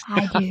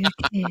 I do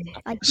too.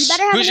 Like you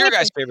better have Who's an your answer.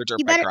 guys' favorite dirt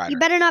bike rider? You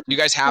better not. You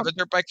guys have a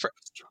dirt bike?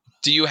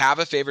 Do you have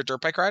a favorite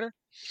dirt bike rider?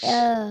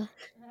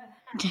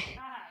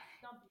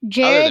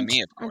 Jared, other than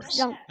me, of course.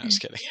 No, I was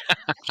kidding.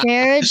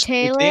 Jared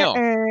Taylor McNeil.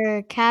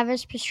 or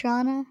Cavis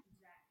Pastrana?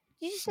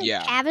 Did you say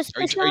Yeah. Cavis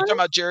Are you talking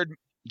about Jared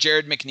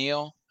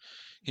McNeil?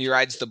 He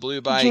rides the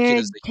blue bike. Jared He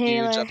does the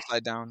huge Taylor.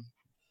 upside down.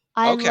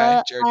 I Okay, Jared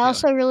I Taylor.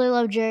 also really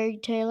love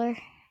Jared Taylor.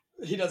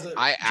 He doesn't.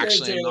 I Jared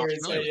actually am Taylor not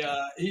is familiar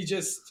with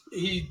a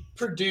he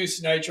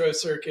produced Nitro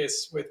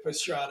Circus with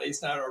Pastrana.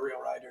 He's not a real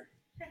rider.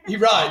 He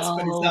rides,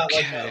 but he's not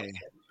like a. Okay.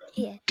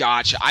 Yeah.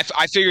 Gotcha.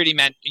 I figured he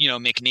meant,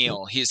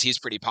 McNeil. He's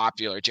pretty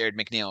popular, Jared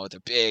McNeil, with the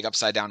big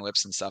upside down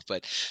whips and stuff.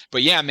 But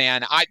yeah,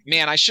 man,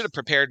 I should have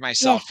prepared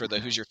myself for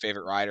the who's your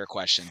favorite rider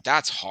question.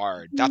 That's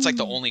hard. That's like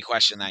the only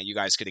question that you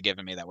guys could have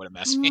given me that would have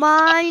messed me.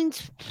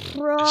 Mine's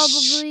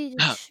probably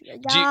the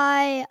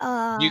guy.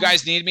 Do you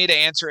guys need me to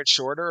answer it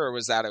shorter, or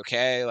was that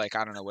okay? Like,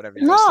 I don't know, whatever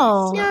you guys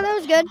No. Yeah, that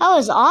was good. That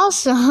was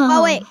awesome.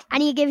 Oh wait, I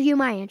need to give you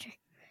my answer.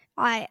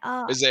 think.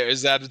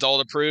 Is that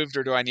adult approved,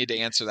 or do I need to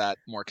answer that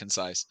more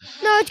concise?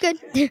 No, it's good.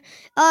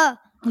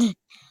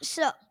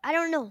 So I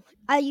don't know.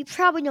 You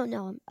probably don't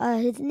know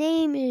him. His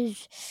name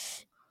is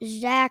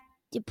Zach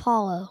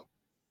DiPaolo.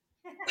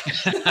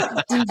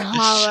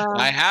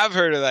 I have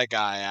heard of that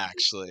guy,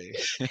 actually.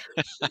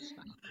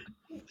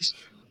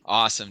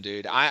 Awesome,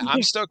 dude.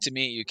 I'm stoked to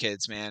meet you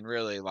kids, man.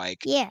 Really, like,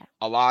 Yeah.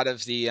 a lot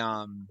of the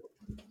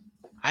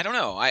I don't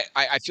know.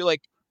 I feel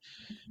like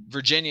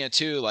Virginia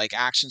too, like,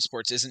 action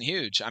sports isn't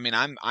huge. I mean,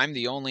 I'm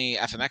the only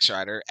FMX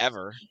rider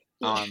ever.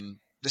 Yeah.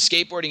 The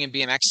skateboarding and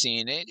BMX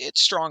scene,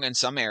 it's strong in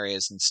some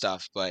areas and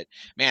stuff, but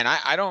man,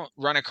 I don't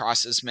run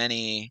across as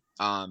many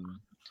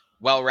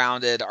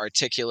well-rounded,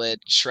 articulate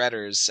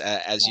shredders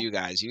as you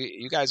guys.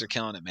 You guys are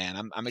killing it,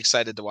 man. I'm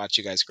excited to watch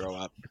you guys grow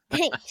up.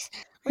 Thanks.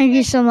 Thank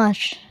you so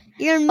much.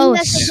 You're gonna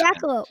meet us at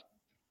Jackalope.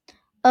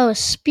 Oh,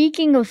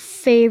 speaking of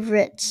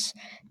favorites,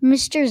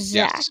 Mr.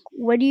 Zach, Yes.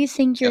 what do you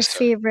think your Yes, sir.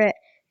 favorite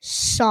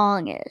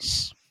song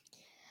is?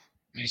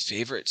 My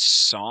favorite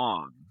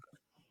song.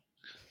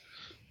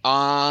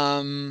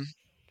 I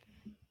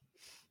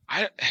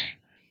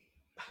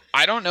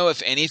don't know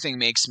if anything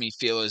makes me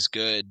feel as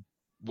good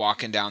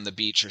walking down the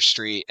beach or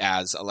street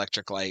as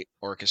Electric Light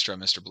Orchestra,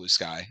 Mr. Blue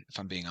Sky, if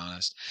I'm being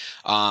honest.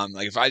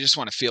 Like, if I just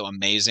want to feel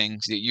amazing,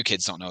 you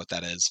kids don't know what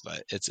that is,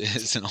 but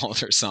it's an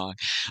older song.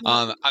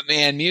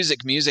 Man,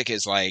 music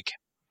is like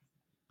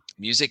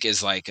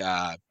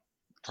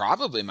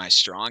probably my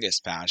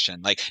strongest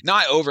passion. Like,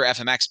 not over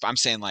FMX, but I'm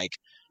saying like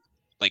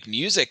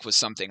music was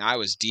something I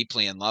was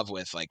deeply in love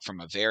with, like,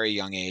 from a very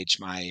young age.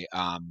 My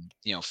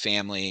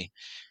family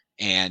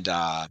and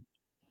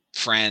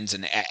friends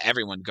and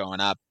everyone growing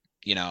up,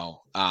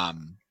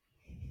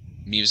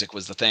 music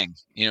was the thing.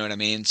 You know what I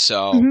mean?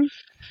 So Mhm.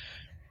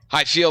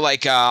 I feel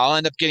like I'll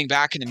end up getting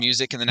back into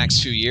music in the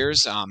next few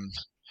years.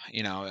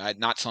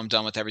 Not till I'm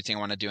done with everything I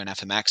want to do in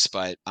FMX,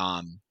 but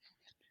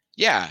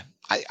yeah,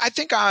 I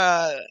think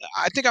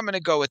I'm gonna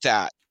go with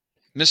that.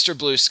 Mr.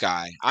 Blue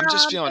Sky. I'm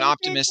just feeling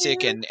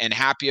optimistic and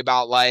happy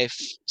about life.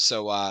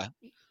 So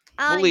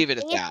we'll leave it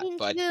at that.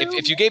 But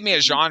if you gave me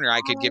a genre,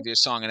 I could give you a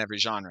song in every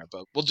genre,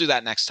 but we'll do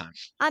that next time.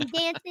 I'm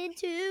dancing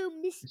to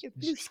Mr.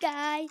 Blue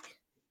Sky.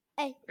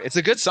 Hey. It's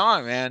a good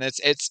song, man.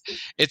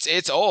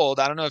 It's old.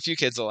 I don't know if you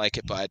kids will like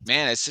it, but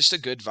man, it's just a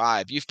good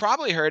vibe. You've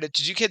probably heard it.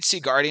 Did you kids see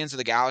Guardians of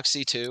the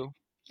Galaxy 2?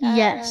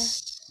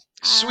 Yes.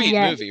 Sweet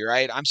yeah. movie,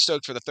 right? I'm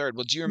stoked for the third.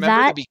 Well, do you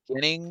remember That- the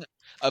beginning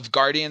of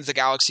Guardians of the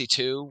Galaxy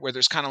 2 where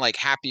there's kind of like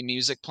happy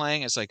music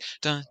playing? It's like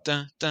dun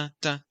dun dun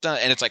dun dun,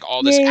 and it's like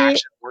all this Yeah.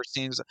 action war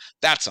scenes.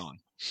 That song.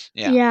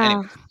 Yeah.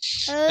 Yeah.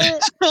 Anyway.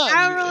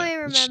 I don't really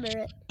remember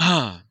it.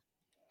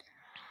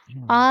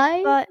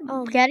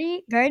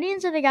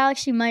 Guardians of the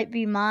Galaxy might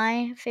be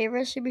my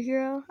favorite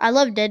superhero. I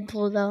love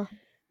Deadpool though.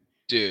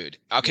 Dude.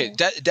 Okay,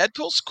 Yeah.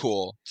 Deadpool's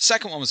cool.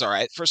 Second one was all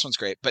right. First one's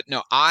great. But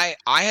no, I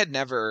had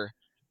never,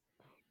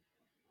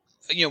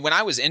 when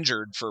I was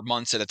injured for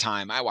months at a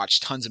time, I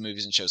watched tons of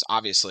movies and shows.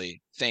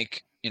 Obviously, thanks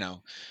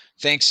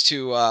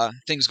to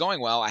things going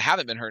well, I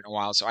haven't been hurt in a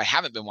while, so I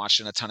haven't been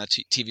watching a ton of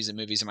TVs and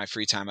movies in my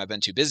free time. I've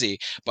been too busy.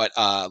 But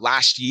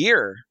last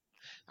year,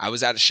 I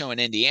was at a show in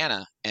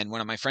Indiana, and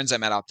one of my friends I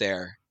met out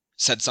there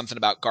said something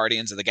about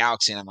Guardians of the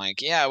Galaxy, and I'm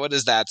like, yeah, what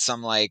is that?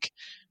 Some like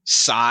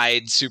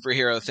side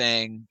superhero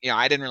thing.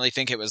 I didn't really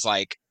think it was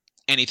like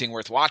anything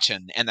worth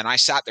watching. And then I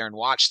sat there and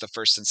watched the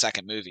first and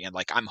second movie, and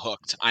like, I'm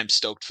hooked. I'm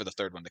stoked for the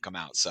third one to come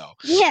out. So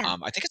Yeah.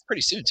 I think it's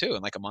pretty soon too,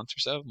 in like a month or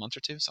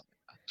two, something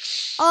like that.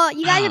 Oh,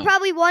 you guys are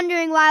probably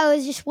wondering why I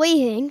was just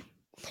waving.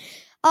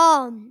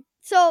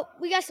 So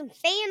we got some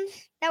fans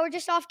that were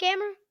just off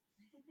camera.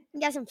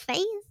 We got some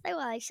fans. They were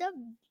like,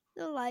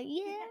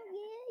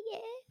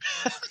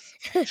 yeah.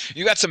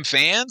 You got some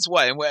fans?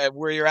 What? And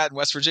where you're at in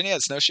West Virginia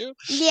at Snowshoe?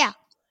 Yeah.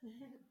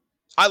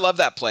 I love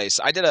that place.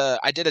 I did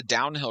a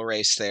downhill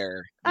race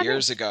there Oh,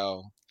 years nice.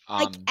 ago.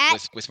 Like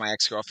With my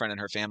ex-girlfriend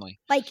and her family.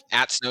 Like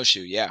At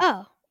Snowshoe, yeah.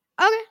 Oh,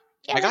 okay.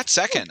 Yeah, I got that's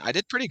cool. second. I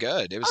did pretty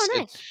good. It was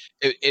nice.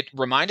 it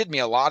reminded me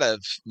a lot of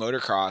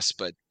motocross,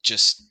 but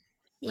just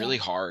Yeah. really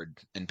hard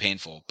and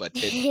painful. But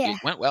it Yeah.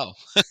 went well.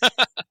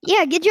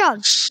 Yeah, good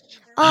job.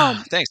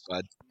 Thanks,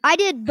 bud. I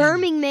did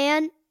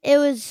Birmingham. It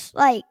was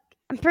like,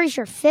 I'm pretty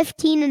sure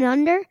 15 and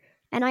under,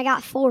 and I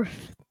got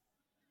fourth.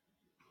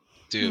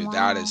 Dude,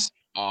 that is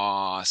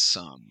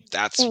awesome.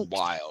 That's Thanks.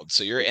 wild.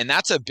 So and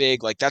that's a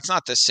big, like, that's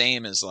not the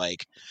same as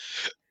like,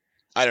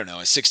 I don't know,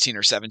 a 16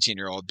 or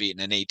 17-year-old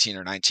beating an 18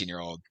 or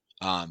 19-year-old.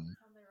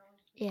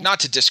 Yeah. Not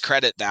to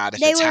discredit that if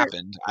They it's were-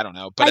 happened, I don't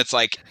know. But like- it's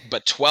like,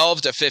 but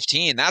 12 to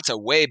 15, that's a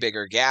way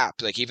bigger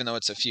gap. Like even though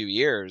it's a few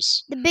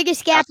years, The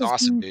biggest gap that's is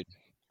awesome, dude.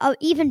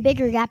 even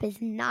bigger gap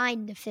is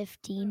 9 to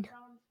 15.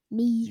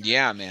 Me.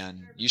 Yeah,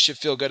 man, you should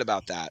feel good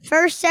about that.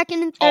 First,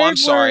 second, and third. Oh, I'm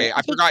sorry. were,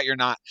 I forgot you're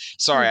not.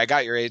 Sorry, I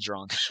got your age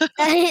wrong.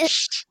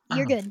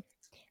 You're good.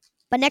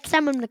 But next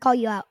time I'm gonna call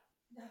you out.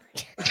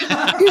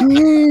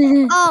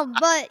 Oh,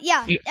 But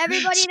yeah,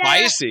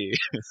 Spicy.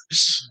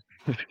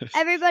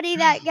 everybody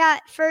that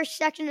got first,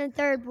 second, and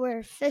third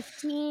were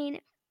 15.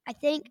 I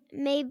think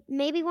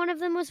maybe one of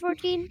them was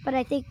 14, but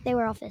I think they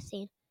were all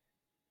 15.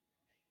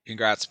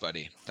 Congrats,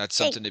 buddy. That's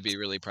something to be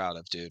really proud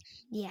of, dude.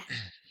 Yeah.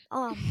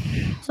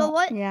 So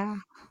what Yeah.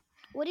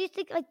 what do you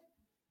think like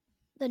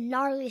the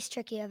gnarliest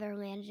trick you ever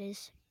landed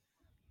is?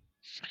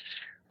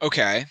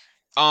 Okay.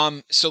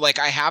 So like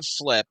I have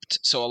flipped.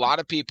 So a lot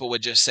of people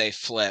would just say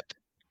flip,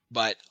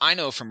 but I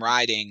know from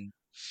riding,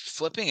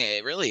 flipping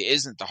it really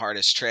isn't the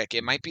hardest trick.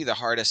 It might be the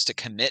hardest to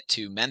commit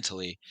to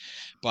mentally,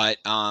 but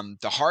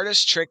the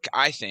hardest trick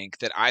I think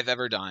that I've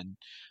ever done,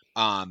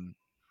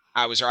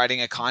 I was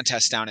riding a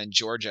contest down in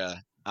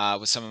Georgia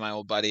with some of my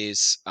old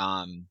buddies.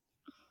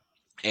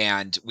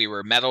 And we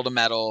were metal to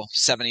metal,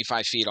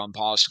 75 feet on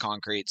polished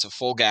concrete. So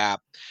full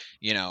gap,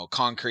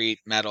 concrete,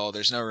 metal,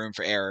 there's no room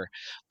for error.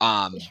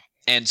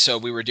 And so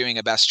we were doing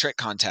a best trick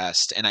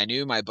contest, and I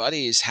knew my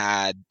buddies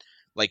had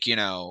like,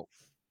 a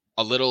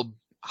little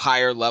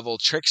higher level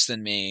tricks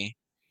than me.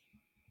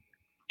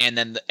 And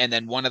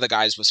then one of the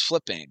guys was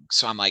flipping.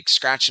 So I'm like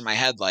scratching my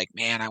head like,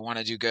 man, I want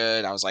to do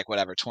good. I was like,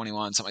 whatever,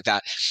 21, something like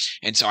that.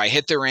 And so I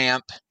hit the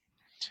ramp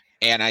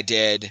and I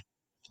did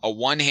a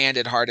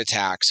one-handed heart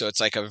attack. So it's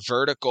like a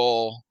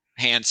vertical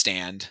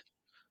handstand,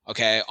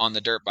 okay, on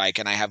the dirt bike.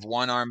 And I have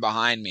one arm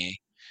behind me.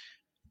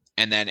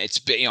 And then it's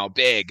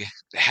big,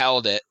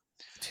 held it,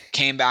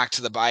 came back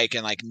to the bike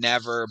and like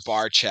never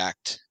bar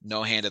checked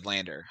no-handed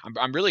lander.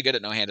 I'm really good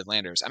at no-handed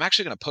landers. I'm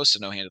actually going to post a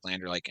no-handed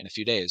lander like in a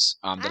few days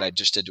that I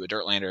just did to a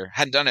dirt lander.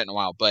 Hadn't done it in a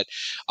while, but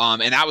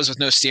and that was with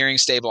no steering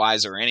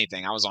stabilizer or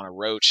anything. I was on a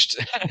roached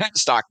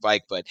stock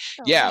bike, but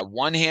yeah,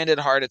 one-handed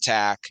heart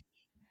attack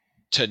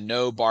to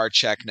no bar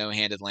check,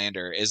 no-handed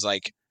lander is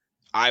like,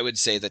 I would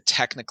say the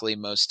technically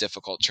most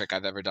difficult trick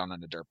I've ever done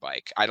on a dirt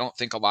bike. I don't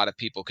think a lot of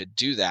people could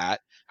do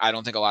that. I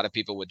don't think a lot of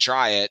people would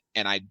try it.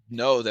 And I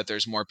know that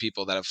there's more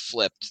people that have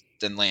flipped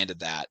than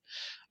landed that.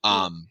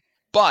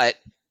 But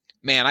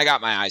man, I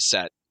got my eyes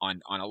set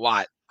on a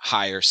lot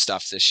higher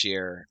stuff this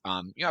year.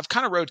 I've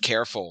kind of rode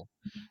careful.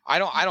 I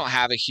don't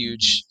have a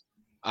huge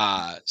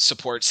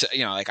support,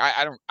 like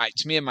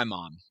it's me and my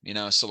mom,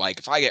 so like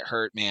if I get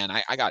hurt, man,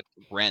 I got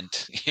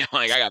rent,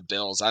 like I got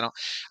bills. I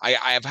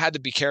have had to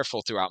be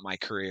careful throughout my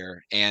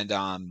career, and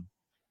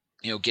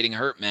getting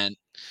hurt meant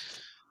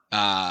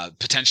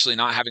potentially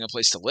not having a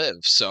place to live.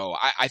 So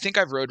I think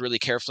I've rode really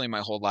carefully my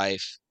whole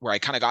life, where I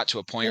kind of got to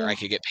a point where I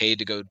could get paid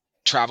to go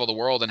travel the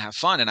world and have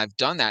fun. And I've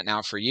done that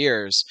now for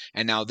years.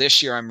 And now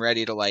this year I'm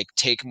ready to like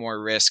take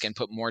more risk and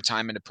put more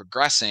time into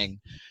progressing,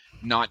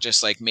 not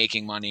just like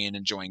making money and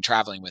enjoying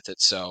traveling with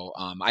it. So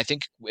I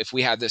think if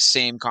we had this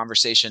same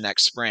conversation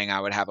next spring,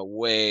 I would have a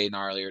way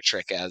gnarlier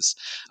trick as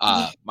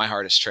my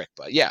hardest trick.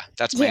 But yeah,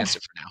 that's my answer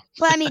for now.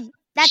 But I mean,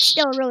 that's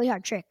still a really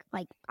hard trick.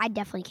 Like I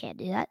definitely can't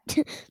do that.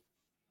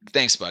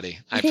 Thanks, buddy.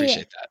 I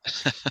appreciate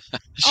that.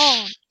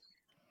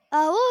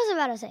 What was I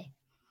about to say?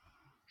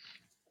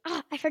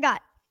 I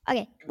forgot.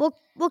 Okay,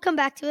 we'll come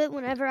back to it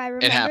whenever I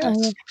remember. It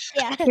happens.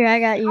 Yeah. Here, I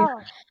got you.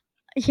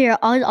 Here,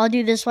 I'll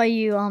do this while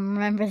you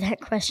remember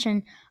that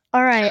question.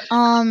 All right.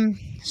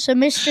 So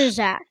Mr.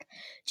 Zach,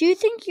 do you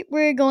think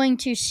we're going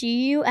to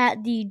see you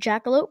at the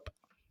Jackalope?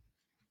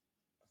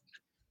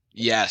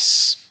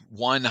 Yes,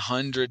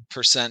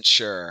 100%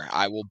 sure.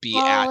 I will be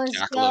Oh, at let's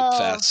Jackalope go.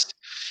 Fest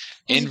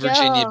in Let's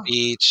Virginia go.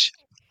 Beach.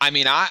 I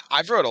mean,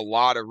 I've rode a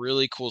lot of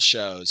really cool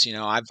shows.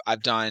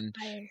 I've done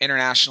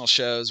international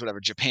shows, whatever,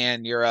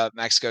 Japan, Europe,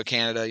 Mexico,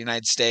 Canada,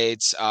 United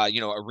States,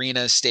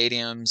 arenas,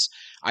 stadiums.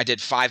 I did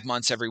 5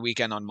 months every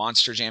weekend on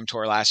Monster Jam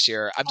Tour last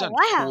year. I've done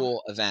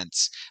cool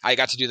events. I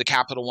got to do the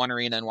Capital One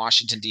Arena in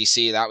Washington,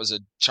 D.C. That was a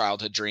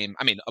childhood dream.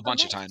 I mean, a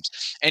bunch of times.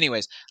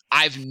 Anyways,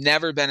 I've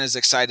never been as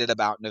excited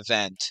about an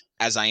event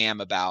as I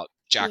am about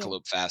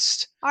Jackalope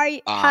Fest. Are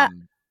you? How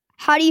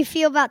do you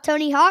feel about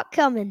Tony Hawk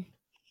coming?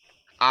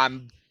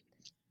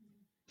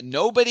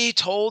 Nobody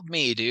told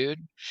me, dude.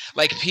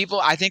 Like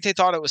people, I think they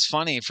thought it was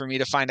funny for me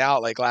to find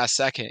out like last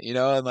second,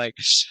 and like,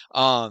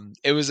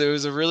 it was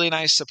a really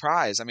nice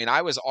surprise. I mean,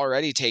 I was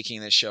already taking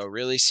this show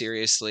really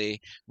seriously,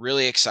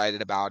 really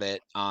excited about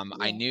it.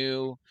 I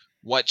knew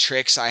what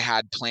tricks I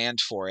had planned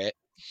for it.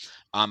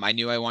 I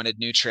knew I wanted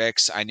new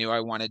tricks. I knew I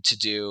wanted to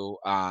do,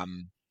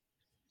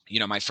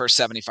 my first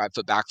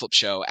 75-foot backflip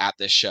show at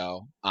this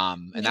show.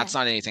 And that's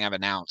not anything I've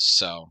announced.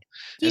 So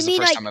it's the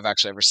first time I've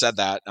actually ever said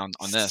that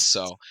on this.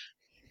 So.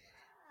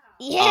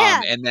 Yeah.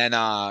 And then,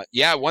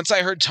 once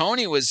I heard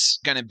Tony was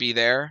going to be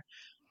there,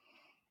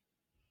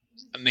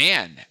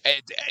 man,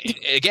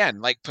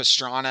 again, like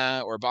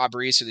Pastrana or Bob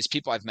Reese or these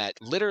people I've met,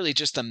 literally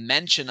just the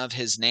mention of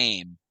his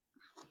name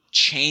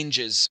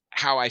changes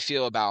how I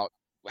feel about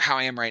how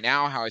I am right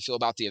now, how I feel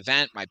about the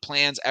event, my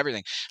plans,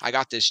 everything. I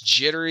got this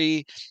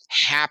jittery,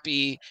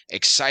 happy,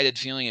 excited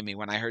feeling in me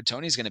when I heard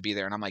Tony's going to be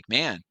there. And I'm like,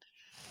 man,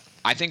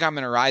 I think I'm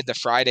going to ride the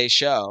Friday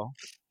show.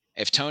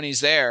 If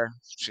Tony's there,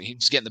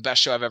 he's getting the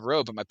best show I've ever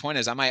rode. But my point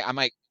is, I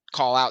might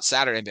call out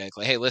Saturday and be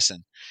like, hey,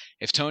 listen,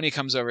 if Tony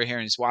comes over here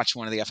and he's watching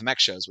one of the FMX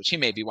shows, which he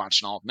may be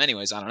watching all of them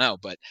anyways, I don't know.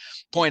 But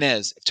point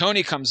is, if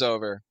Tony comes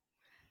over,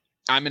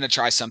 I'm going to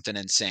try something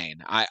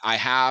insane. I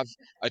have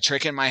a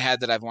trick in my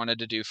head that I've wanted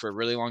to do for a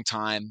really long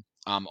time.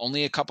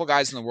 Only a couple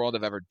guys in the world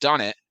have ever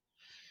done it.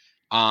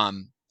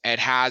 It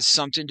has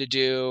something to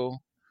do.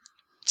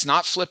 It's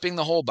not flipping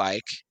the whole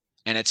bike,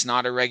 and it's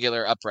not a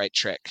regular upright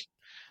trick.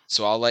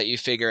 So I'll let you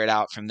figure it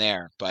out from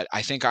there. But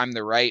I think I'm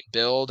the right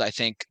build. I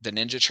think the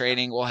ninja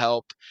training will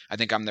help. I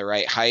think I'm the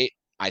right height.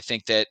 I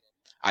think that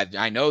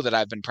I know that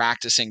I've been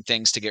practicing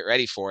things to get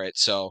ready for it.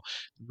 So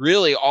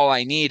really all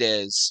I need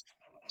is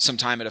some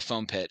time at a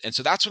foam pit. And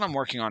so that's what I'm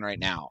working on right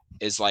now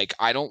is like,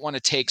 I don't want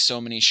to take so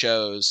many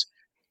shows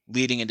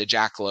leading into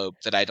Jackalope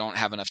that I don't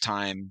have enough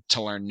time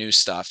to learn new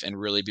stuff and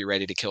really be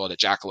ready to kill it at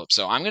Jackalope.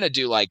 So I'm going to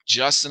do like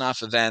just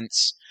enough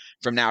events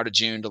from now to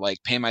June to like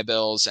pay my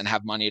bills and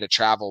have money to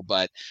travel.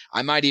 But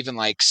I might even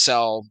like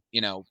sell,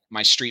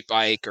 my street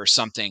bike or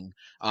something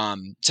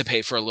to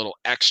pay for a little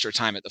extra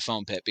time at the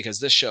foam pit, because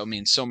this show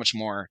means so much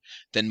more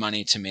than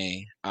money to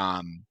me.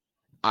 I'm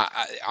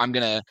going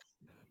to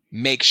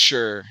make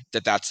sure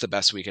that that's the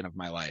best weekend of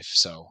my life.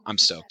 So I'm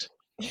stoked.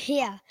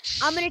 Yeah.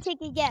 I'm going to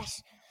take a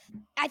guess.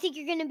 I think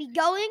you're going to be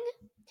going.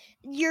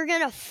 You're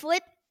going to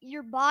flip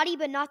your body,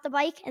 but not the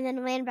bike, and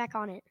then land back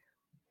on it.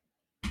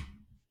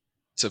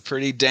 It's a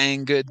pretty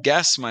dang good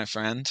guess, my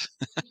friend.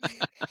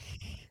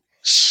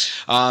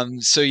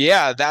 So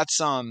yeah, that's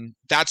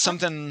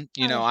something,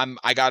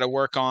 I got to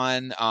work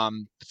on.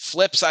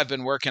 Flips I've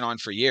been working on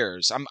for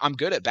years. I'm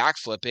good at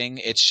backflipping.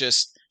 It's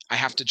just, I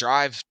have to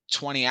drive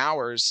 20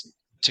 hours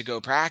to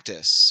go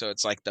practice. So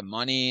it's like the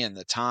money and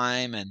the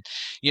time and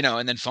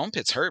then foam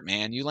pits hurt,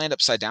 man. You land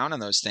upside down on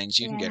those things.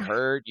 You can get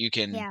hurt. You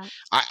can,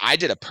 I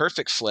did a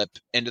perfect flip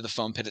into the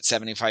foam pit at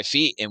 75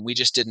 feet and we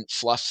just didn't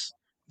fluff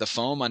the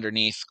foam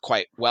underneath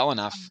quite well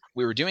enough.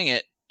 We were doing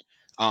it,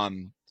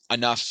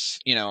 enough,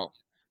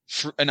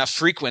 enough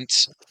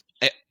frequent.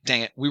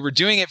 Dang it. We were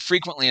doing it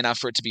frequently enough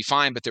for it to be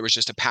fine, but there was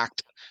just a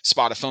packed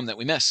spot of foam that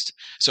we missed.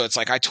 So it's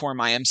like I tore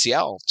my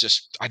MCL.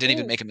 I didn't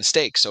even make a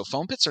mistake. So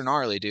foam pits are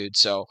gnarly, dude.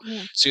 So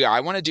I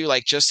want to do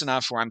like just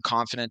enough where I'm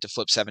confident to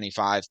flip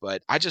 75,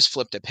 but I just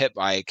flipped a pit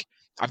bike.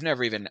 I've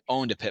never even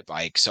owned a pit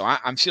bike. So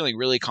I'm feeling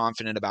really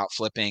confident about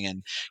flipping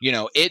and,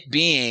 it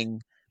being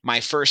my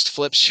first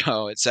flip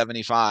show at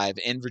 75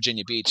 in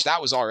Virginia Beach,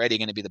 that was already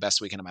going to be the best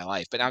weekend of my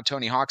life. But now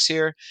Tony Hawk's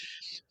here.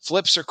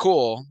 Flips are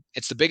cool.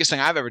 It's the biggest thing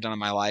I've ever done in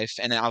my life.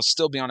 And I'll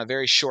still be on a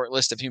very short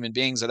list of human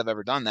beings that have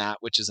ever done that,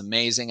 which is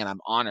amazing. And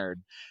I'm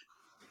honored.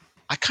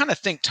 I kind of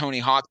think Tony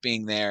Hawk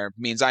being there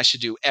means I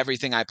should do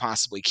everything I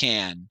possibly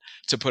can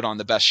to put on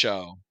the best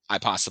show I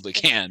possibly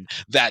can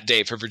that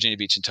day for Virginia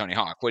Beach and Tony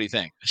Hawk. What do you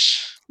think?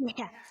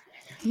 Yeah.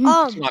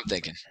 That's what I'm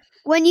thinking.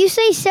 When you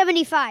say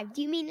 75,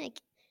 do you mean like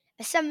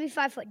a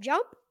 75-foot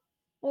jump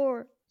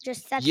or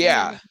just that's?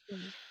 Yeah.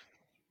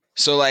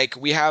 So like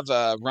we have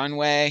a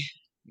runway,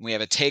 we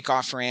have a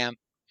takeoff ramp,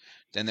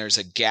 then there's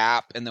a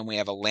gap, and then we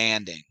have a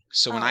landing.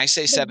 So when I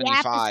say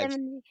 75,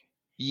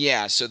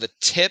 so the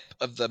tip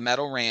of the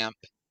metal ramp,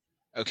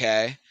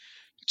 okay,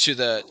 to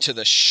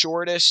the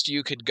shortest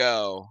you could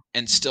go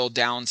and still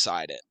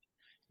downside it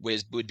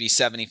would be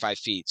 75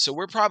 feet. So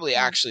we're probably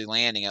actually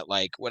landing at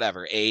like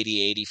whatever,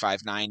 80,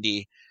 85,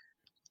 90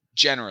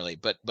 generally,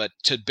 but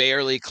to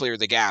barely clear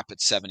the gap at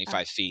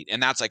 75 feet.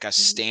 And that's like a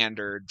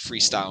standard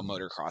freestyle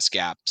motocross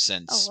gap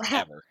since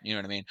ever. You know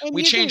what I mean? And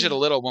we change it a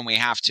little when we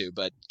have to,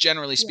 but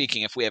generally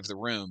speaking, if we have the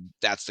room,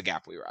 that's the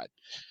gap we ride.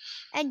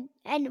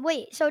 And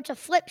wait, so it's a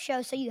flip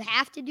show, so you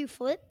have to do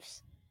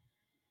flips?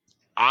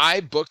 I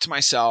booked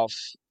myself,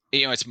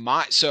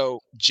 so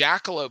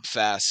Jackalope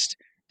Fest,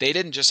 they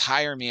didn't just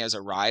hire me as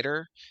a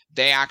rider.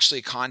 They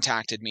actually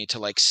contacted me to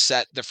like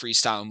set the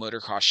freestyle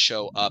motocross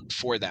show up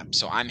for them.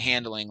 So I'm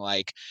handling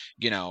like,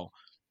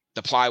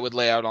 the plywood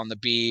layout on the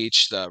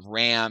beach, the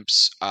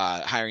ramps,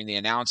 hiring the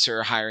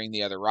announcer, hiring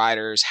the other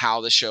riders,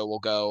 how the show will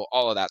go,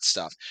 all of that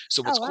stuff.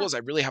 So what's cool is I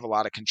really have a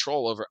lot of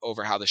control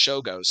over how the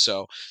show goes.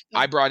 So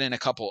I brought in a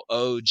couple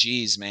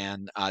OGs,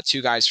 man,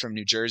 2 guys from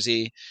New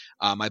Jersey,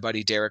 my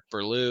buddy Derek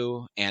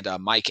Berlew and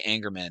Mike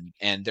Angerman,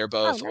 and they're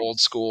both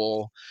old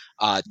school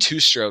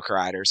 2-stroke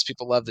riders.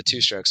 People love the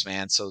 2-strokes,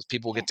 man. So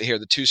people get to hear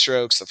the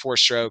 2-strokes, the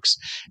 4-strokes.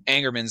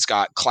 Angerman's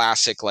got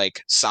classic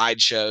like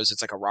side shows.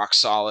 It's like a rock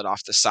solid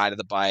off the side of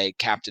the bike.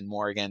 Captain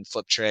Morgan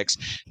flip tricks.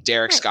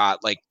 Derek's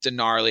got like the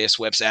gnarliest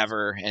whips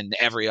ever and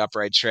every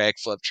upright trick,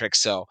 flip trick.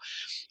 So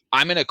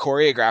I'm going to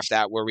choreograph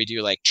that where we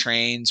do like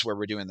trains where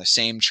we're doing the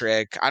same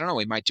trick. I don't know.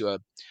 We might do a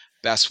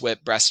best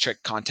whip, breast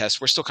trick contest.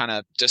 We're still kind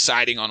of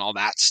deciding on all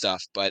that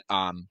stuff, but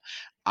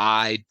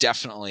I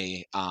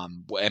definitely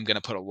am going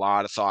to put a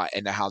lot of thought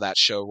into how that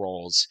show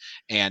rolls.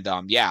 And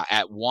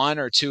at 1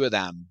 or 2 of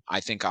them, I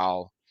think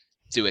I'll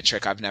do a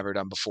trick I've never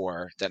done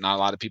before that not a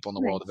lot of people in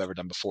the world have ever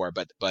done before.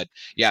 But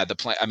yeah, the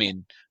plan. I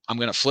mean, I'm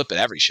gonna flip at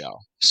every show,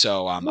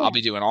 so I'll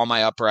be doing all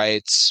my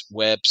uprights,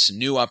 whips,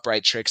 new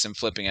upright tricks, and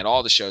flipping at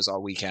all the shows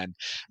all weekend.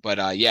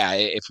 But yeah,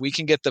 if we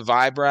can get the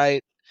vibe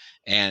right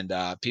and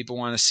people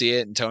want to see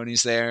it and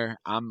Tony's there,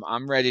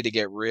 I'm ready to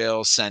get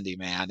real sendy,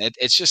 man.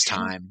 It's just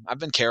time. I've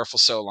been careful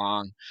so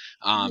long.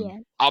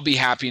 I'll be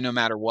happy no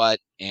matter what,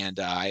 and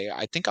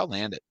I think I'll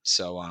land it.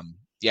 So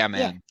yeah,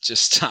 man,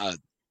 just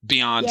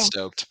beyond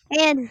stoked.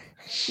 And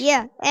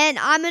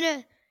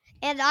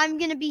I'm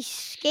gonna be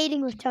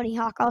skating with Tony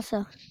Hawk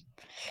also.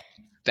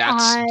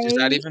 Does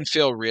that even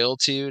feel real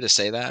to you to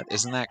say that?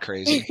 Isn't that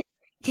crazy?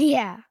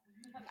 Yeah.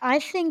 I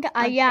think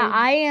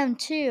I am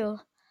too.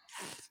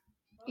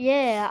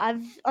 Yeah,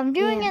 I'm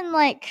doing in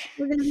like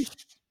We're gonna be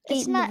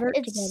skating the vert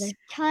together.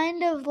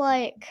 Kind of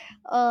like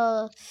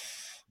I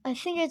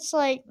think it's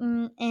like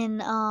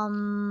in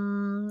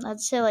I'd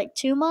say like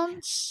 2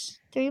 months,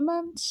 3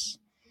 months.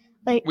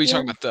 Like Were you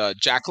talking about the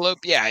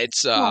jackalope? Yeah,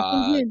 it's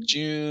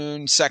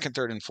June 2nd,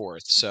 3rd, and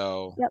 4th.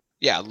 So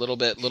yeah, a little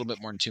bit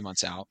more than 2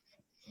 months out.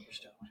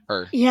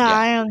 Or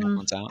I am.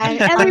 Months out.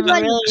 I'm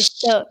really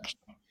stoked.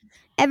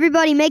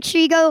 Everybody, make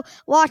sure you go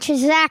watch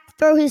Zach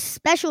throw his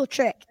special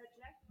trick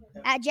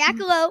at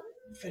Jackalope.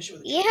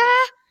 Yeah,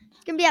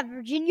 it's gonna be at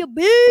Virginia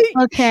Beach.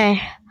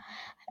 Okay.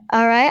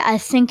 All right. I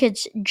think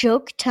it's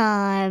joke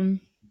time.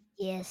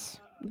 Yes.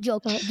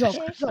 Joke. Okay,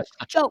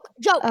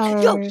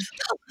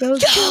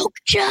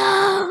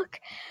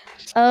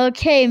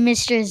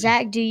 Mr.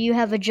 Zach, do you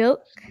have a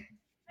joke?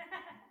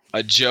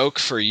 A joke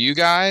for you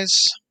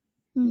guys?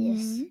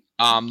 Yes.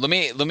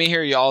 Let me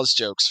hear y'all's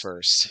jokes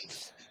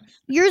first.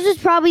 Yours is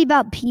probably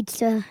about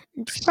pizza.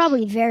 It's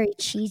probably very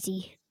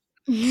cheesy.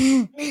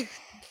 Okay.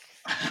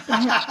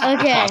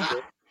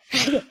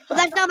 Well,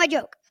 that's not my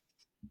joke.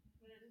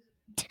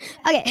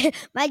 Okay,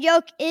 my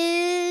joke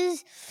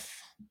is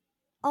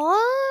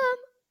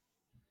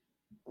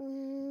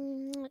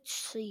let's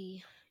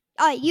see.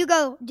 All right, you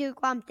go,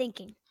 Duke, while I'm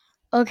thinking.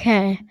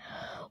 Okay.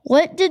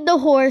 What did the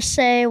horse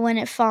say when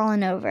it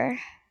fallen over?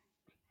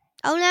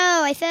 Oh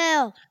no, I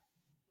fell.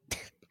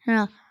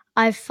 No,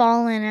 I've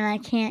fallen and I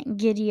can't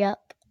giddy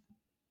up.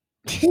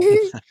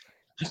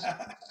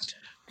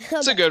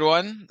 It's a good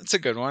one. It's a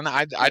good one.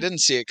 I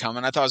didn't see it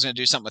coming. I thought I was gonna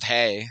do something with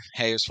hay.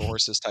 Hay is for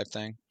horses type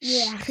thing.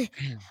 Yeah.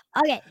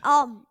 Okay.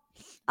 All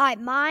right.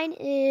 Mine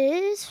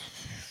is.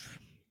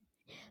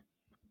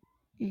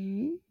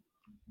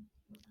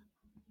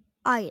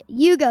 All right.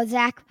 You go,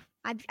 Zach.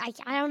 I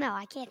don't know.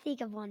 I can't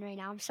think of one right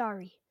now. I'm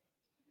sorry.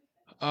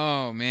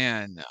 Oh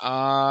man.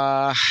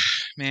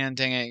 Man,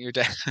 dang it, your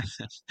dad.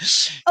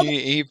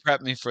 he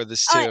prepped me for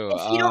this too. Right,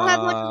 if you don't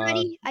have one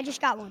ready, I just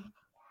got one.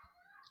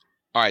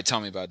 All right, tell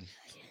me, bud.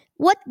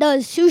 What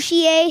does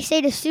sushi A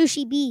say to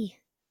sushi B?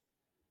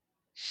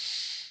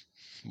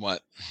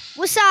 What?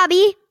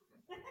 Wasabi.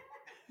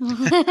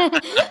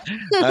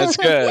 That's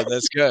good.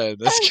 That's good.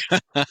 That's good.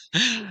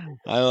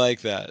 I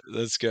like that.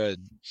 That's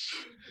good.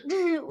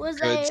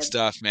 Good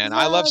stuff, man.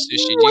 I love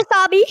sushi.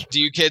 Wasabi. Do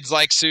you kids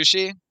like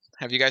sushi?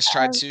 Have you guys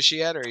tried sushi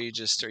yet, or are you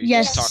just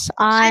yes, just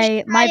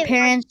talking? My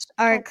parents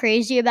are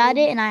crazy about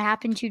it, and I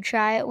happened to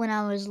try it when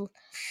I was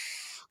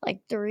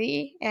like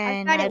 3,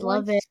 and I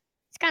love it.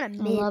 It's kind of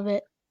mid. I love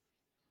it.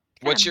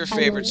 What's your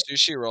favorite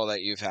sushi roll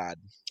that you've had?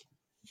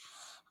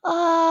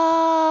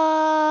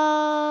 I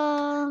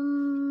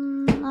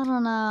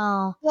don't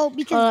know. Well,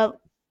 because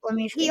let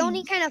me the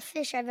only kind of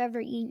fish I've ever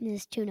eaten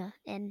is tuna,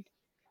 and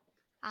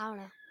I don't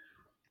know.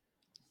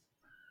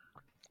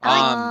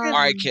 All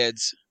right,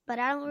 kids. But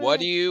I don't. Really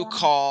what do you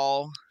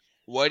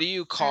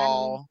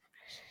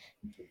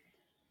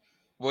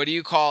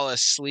call a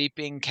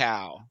sleeping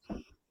cow?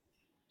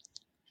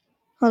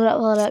 Hold up.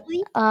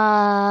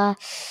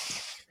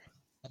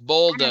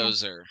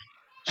 Bulldozer.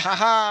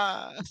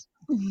 Haha.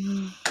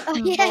 Oh,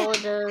 yeah.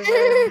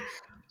 Bulldozer.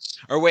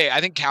 Or wait, I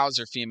think cows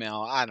are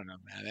female. I don't know,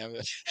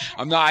 man.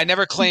 I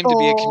never claimed to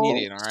be a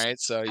comedian, all right?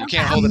 So you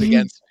can't hold it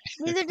against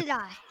me. Neither did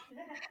I.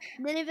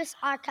 None of us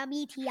are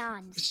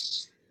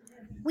comedians.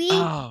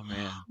 Oh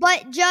man.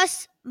 But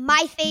just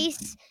my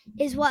face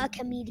is what a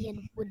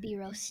comedian would be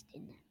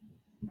roasting.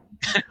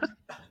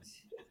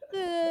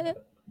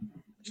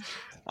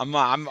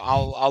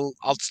 I'll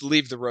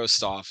leave the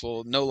roast off.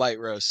 Well, no light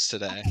roasts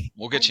today.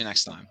 We'll get you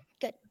next time.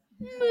 Good.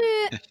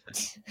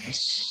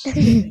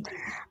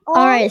 All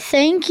right,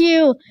 thank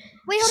you.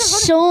 Wait,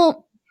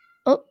 hold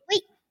on.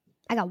 Wait,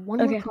 I got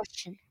one more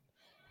question.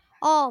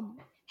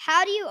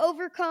 How do you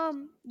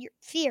overcome your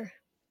fear?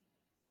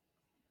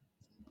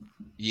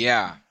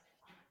 Yeah.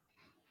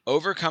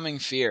 Overcoming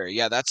fear.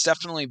 Yeah, that's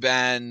definitely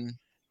been,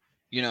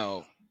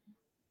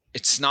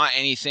 it's not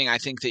anything I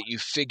think that you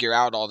figure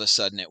out all of a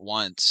sudden at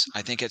once.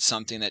 I think it's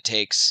something that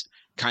takes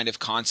kind of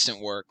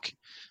constant work,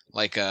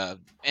 like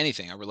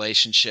anything, a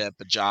relationship,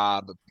 a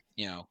job,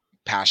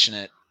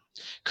 passionate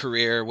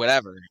career,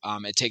 whatever.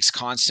 It takes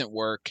constant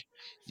work.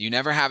 You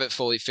never have it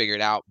fully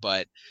figured out,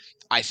 but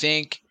I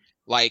think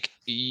like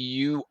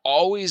you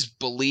always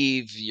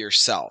believe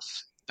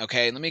yourself.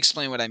 Okay, let me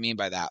explain what I mean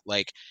by that.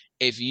 Like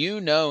if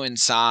you know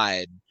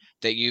inside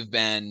that you've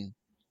been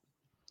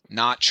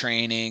not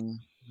training,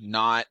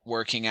 not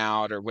working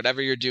out, or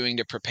whatever you're doing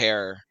to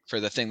prepare for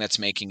the thing that's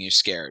making you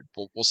scared,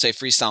 we'll say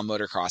freestyle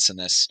motocross in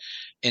this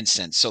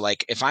instance. So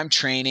like if I'm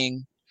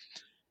training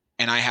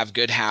and I have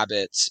good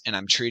habits and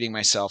I'm treating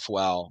myself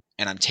well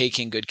and I'm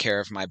taking good care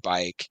of my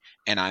bike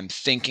and I'm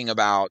thinking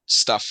about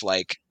stuff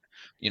like,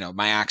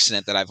 my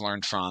accident that I've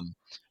learned from,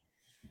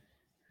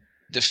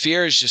 the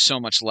fear is just so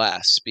much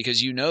less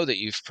because you know that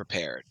you've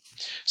prepared.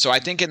 So I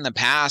think in the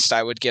past,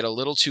 I would get a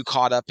little too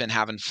caught up in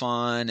having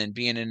fun and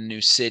being in a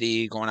new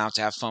city, going out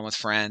to have fun with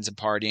friends and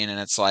partying. And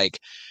it's like,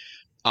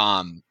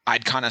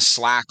 I'd kind of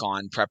slack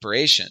on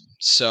preparation.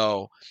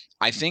 So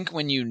I think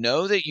when you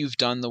know that you've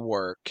done the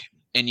work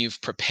and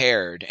you've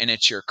prepared and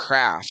it's your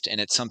craft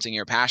and it's something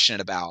you're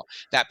passionate about,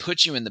 that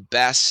puts you in the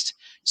best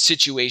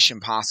situation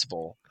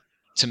possible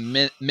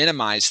to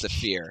minimize the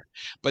fear.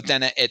 But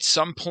then at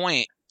some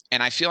point,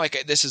 and I feel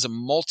like this is a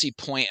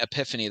multi-point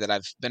epiphany that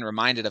I've been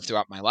reminded of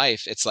throughout my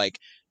life. It's like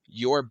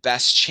your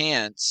best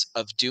chance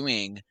of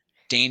doing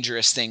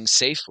dangerous things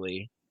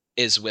safely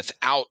is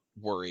without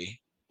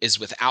worry, is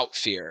without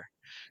fear.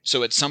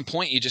 So at some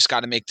point, you just got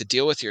to make the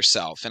deal with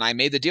yourself. And I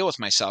made the deal with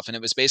myself. And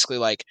it was basically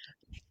like,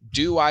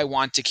 do I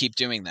want to keep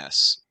doing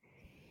this?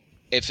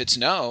 If it's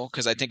no,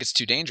 because I think it's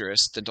too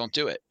dangerous, then don't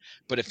do it.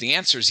 But if the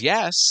answer is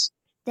yes,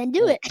 Then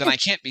do it. then I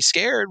can't be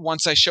scared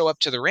once I show up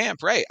to the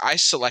ramp, right? I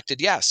selected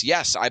yes.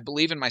 Yes, I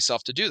believe in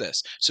myself to do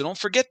this. So don't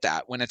forget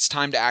that when it's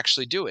time to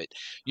actually do it.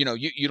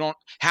 You don't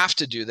have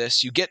to do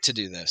this. You get to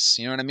do this.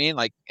 You know what I mean?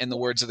 Like in the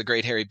words of the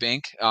great Harry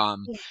Bink,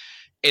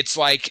 it's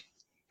like,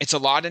 it's a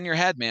lot in your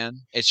head, man.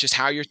 It's just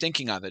how you're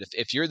thinking of it.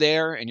 If you're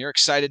there and you're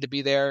excited to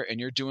be there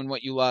and you're doing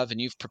what you love and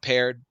you've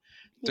prepared,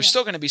 there's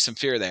still going to be some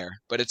fear there,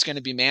 but it's going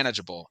to be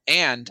manageable.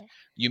 And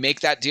you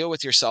make that deal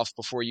with yourself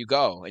before you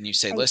go and you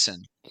say,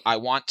 listen, I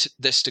want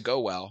this to go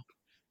well.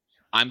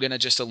 I'm going to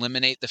just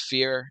eliminate the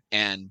fear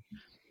and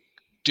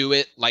do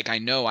it like I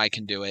know I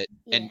can do it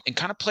and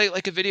kind of play it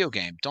like a video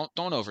game. Don't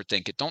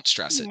overthink it. Don't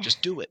stress it.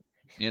 Just do it,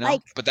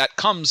 but that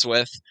comes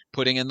with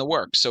putting in the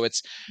work. So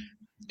it's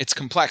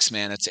complex,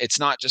 man. It's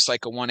not just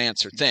like a one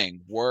answer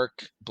thing.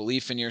 Work,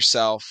 belief in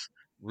yourself,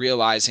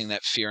 realizing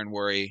that fear and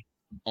worry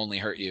only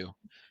hurt you,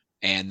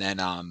 and then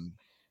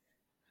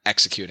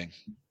executing.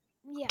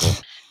 Yeah.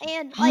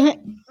 And like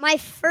my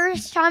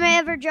first time I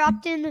ever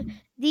dropped in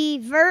the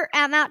vert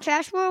at Mount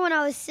Trashmore when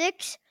I was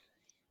 6,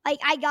 like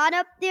I got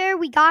up there,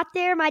 we got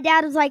there, my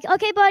dad was like,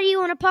 okay, buddy, you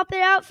want to pump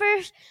it out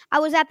first? I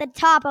was at the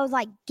top. I was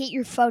like, get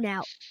your phone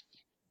out.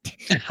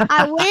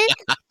 I went,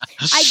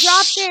 I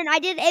dropped in, I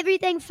did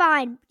everything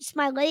fine. Just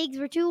my legs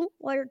were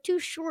too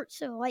short.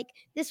 So like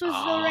this was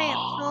the ramp.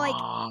 So like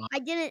I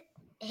didn't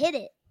hit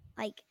it.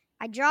 Like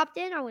I dropped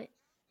in, I went,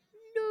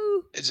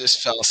 no. It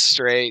just fell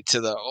straight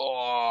to the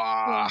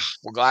well,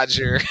 glad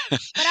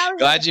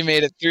you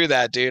made it through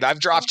that, dude. I've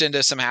dropped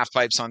into some half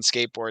pipes on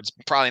skateboards,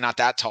 probably not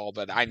that tall,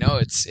 but I know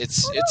it's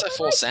a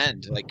full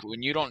send. Like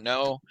when you don't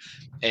know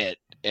it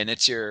and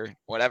it's your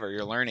whatever,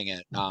 you're learning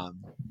it.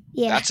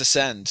 That's a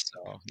send.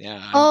 So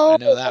I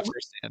know that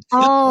firsthand.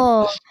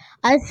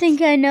 I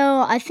think I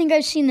know. I think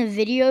I've seen the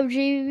video of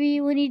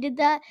JV when he did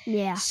that.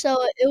 Yeah. So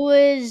it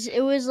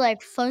was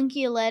like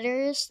funky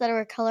letters that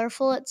were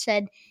colorful. It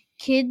said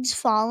kids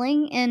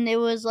falling, and it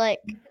was like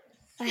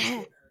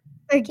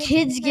or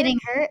kids getting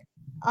hurt.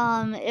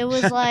 It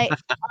was like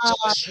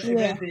The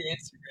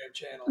Instagram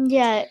channel.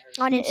 Yeah,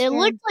 on Instagram. It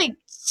looked like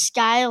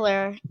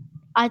Skylar.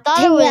 I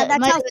thought it was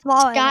that's how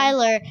small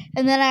Skylar,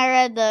 and then I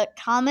read the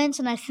comments,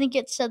 and I think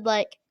it said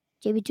like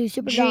JB2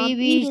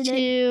 Supergrom.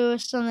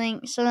 JB2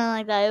 something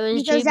like that. It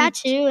was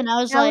JB2, and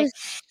I was like,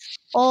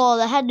 oh,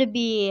 that had to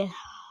be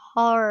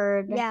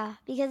hard. Yeah,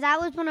 because that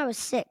was when I was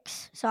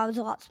 6, so I was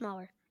a lot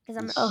smaller because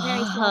I'm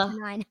very small for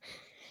 9.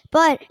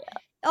 But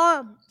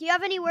do you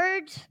have any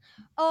words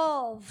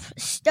of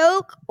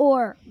stoke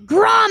or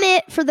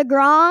grommet for the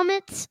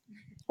grommets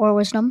or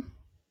wisdom?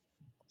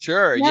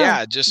 Sure.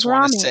 Yeah. Just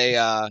want to say,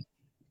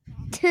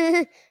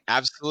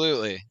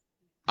 absolutely.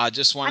 I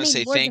just want to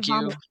say thank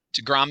you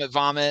to Grommet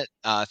Vommit.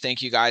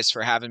 Thank you guys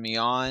for having me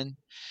on,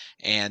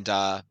 and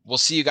we'll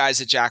see you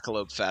guys at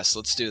Jackalope Fest.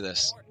 Let's do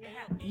this.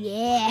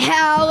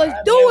 Yeah, let's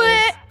do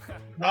it.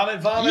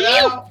 Grommet Vommit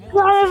out.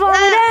 Grommet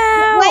Vommit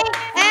out. Wait,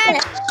 and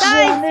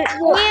guys,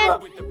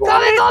 Grommet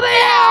Vommit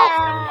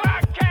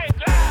out.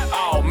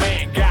 Oh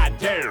man,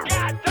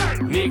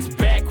 goddamn. Nick's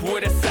back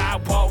with a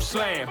sidewalk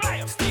slam.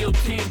 Still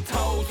 10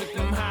 toes with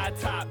them high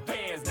top.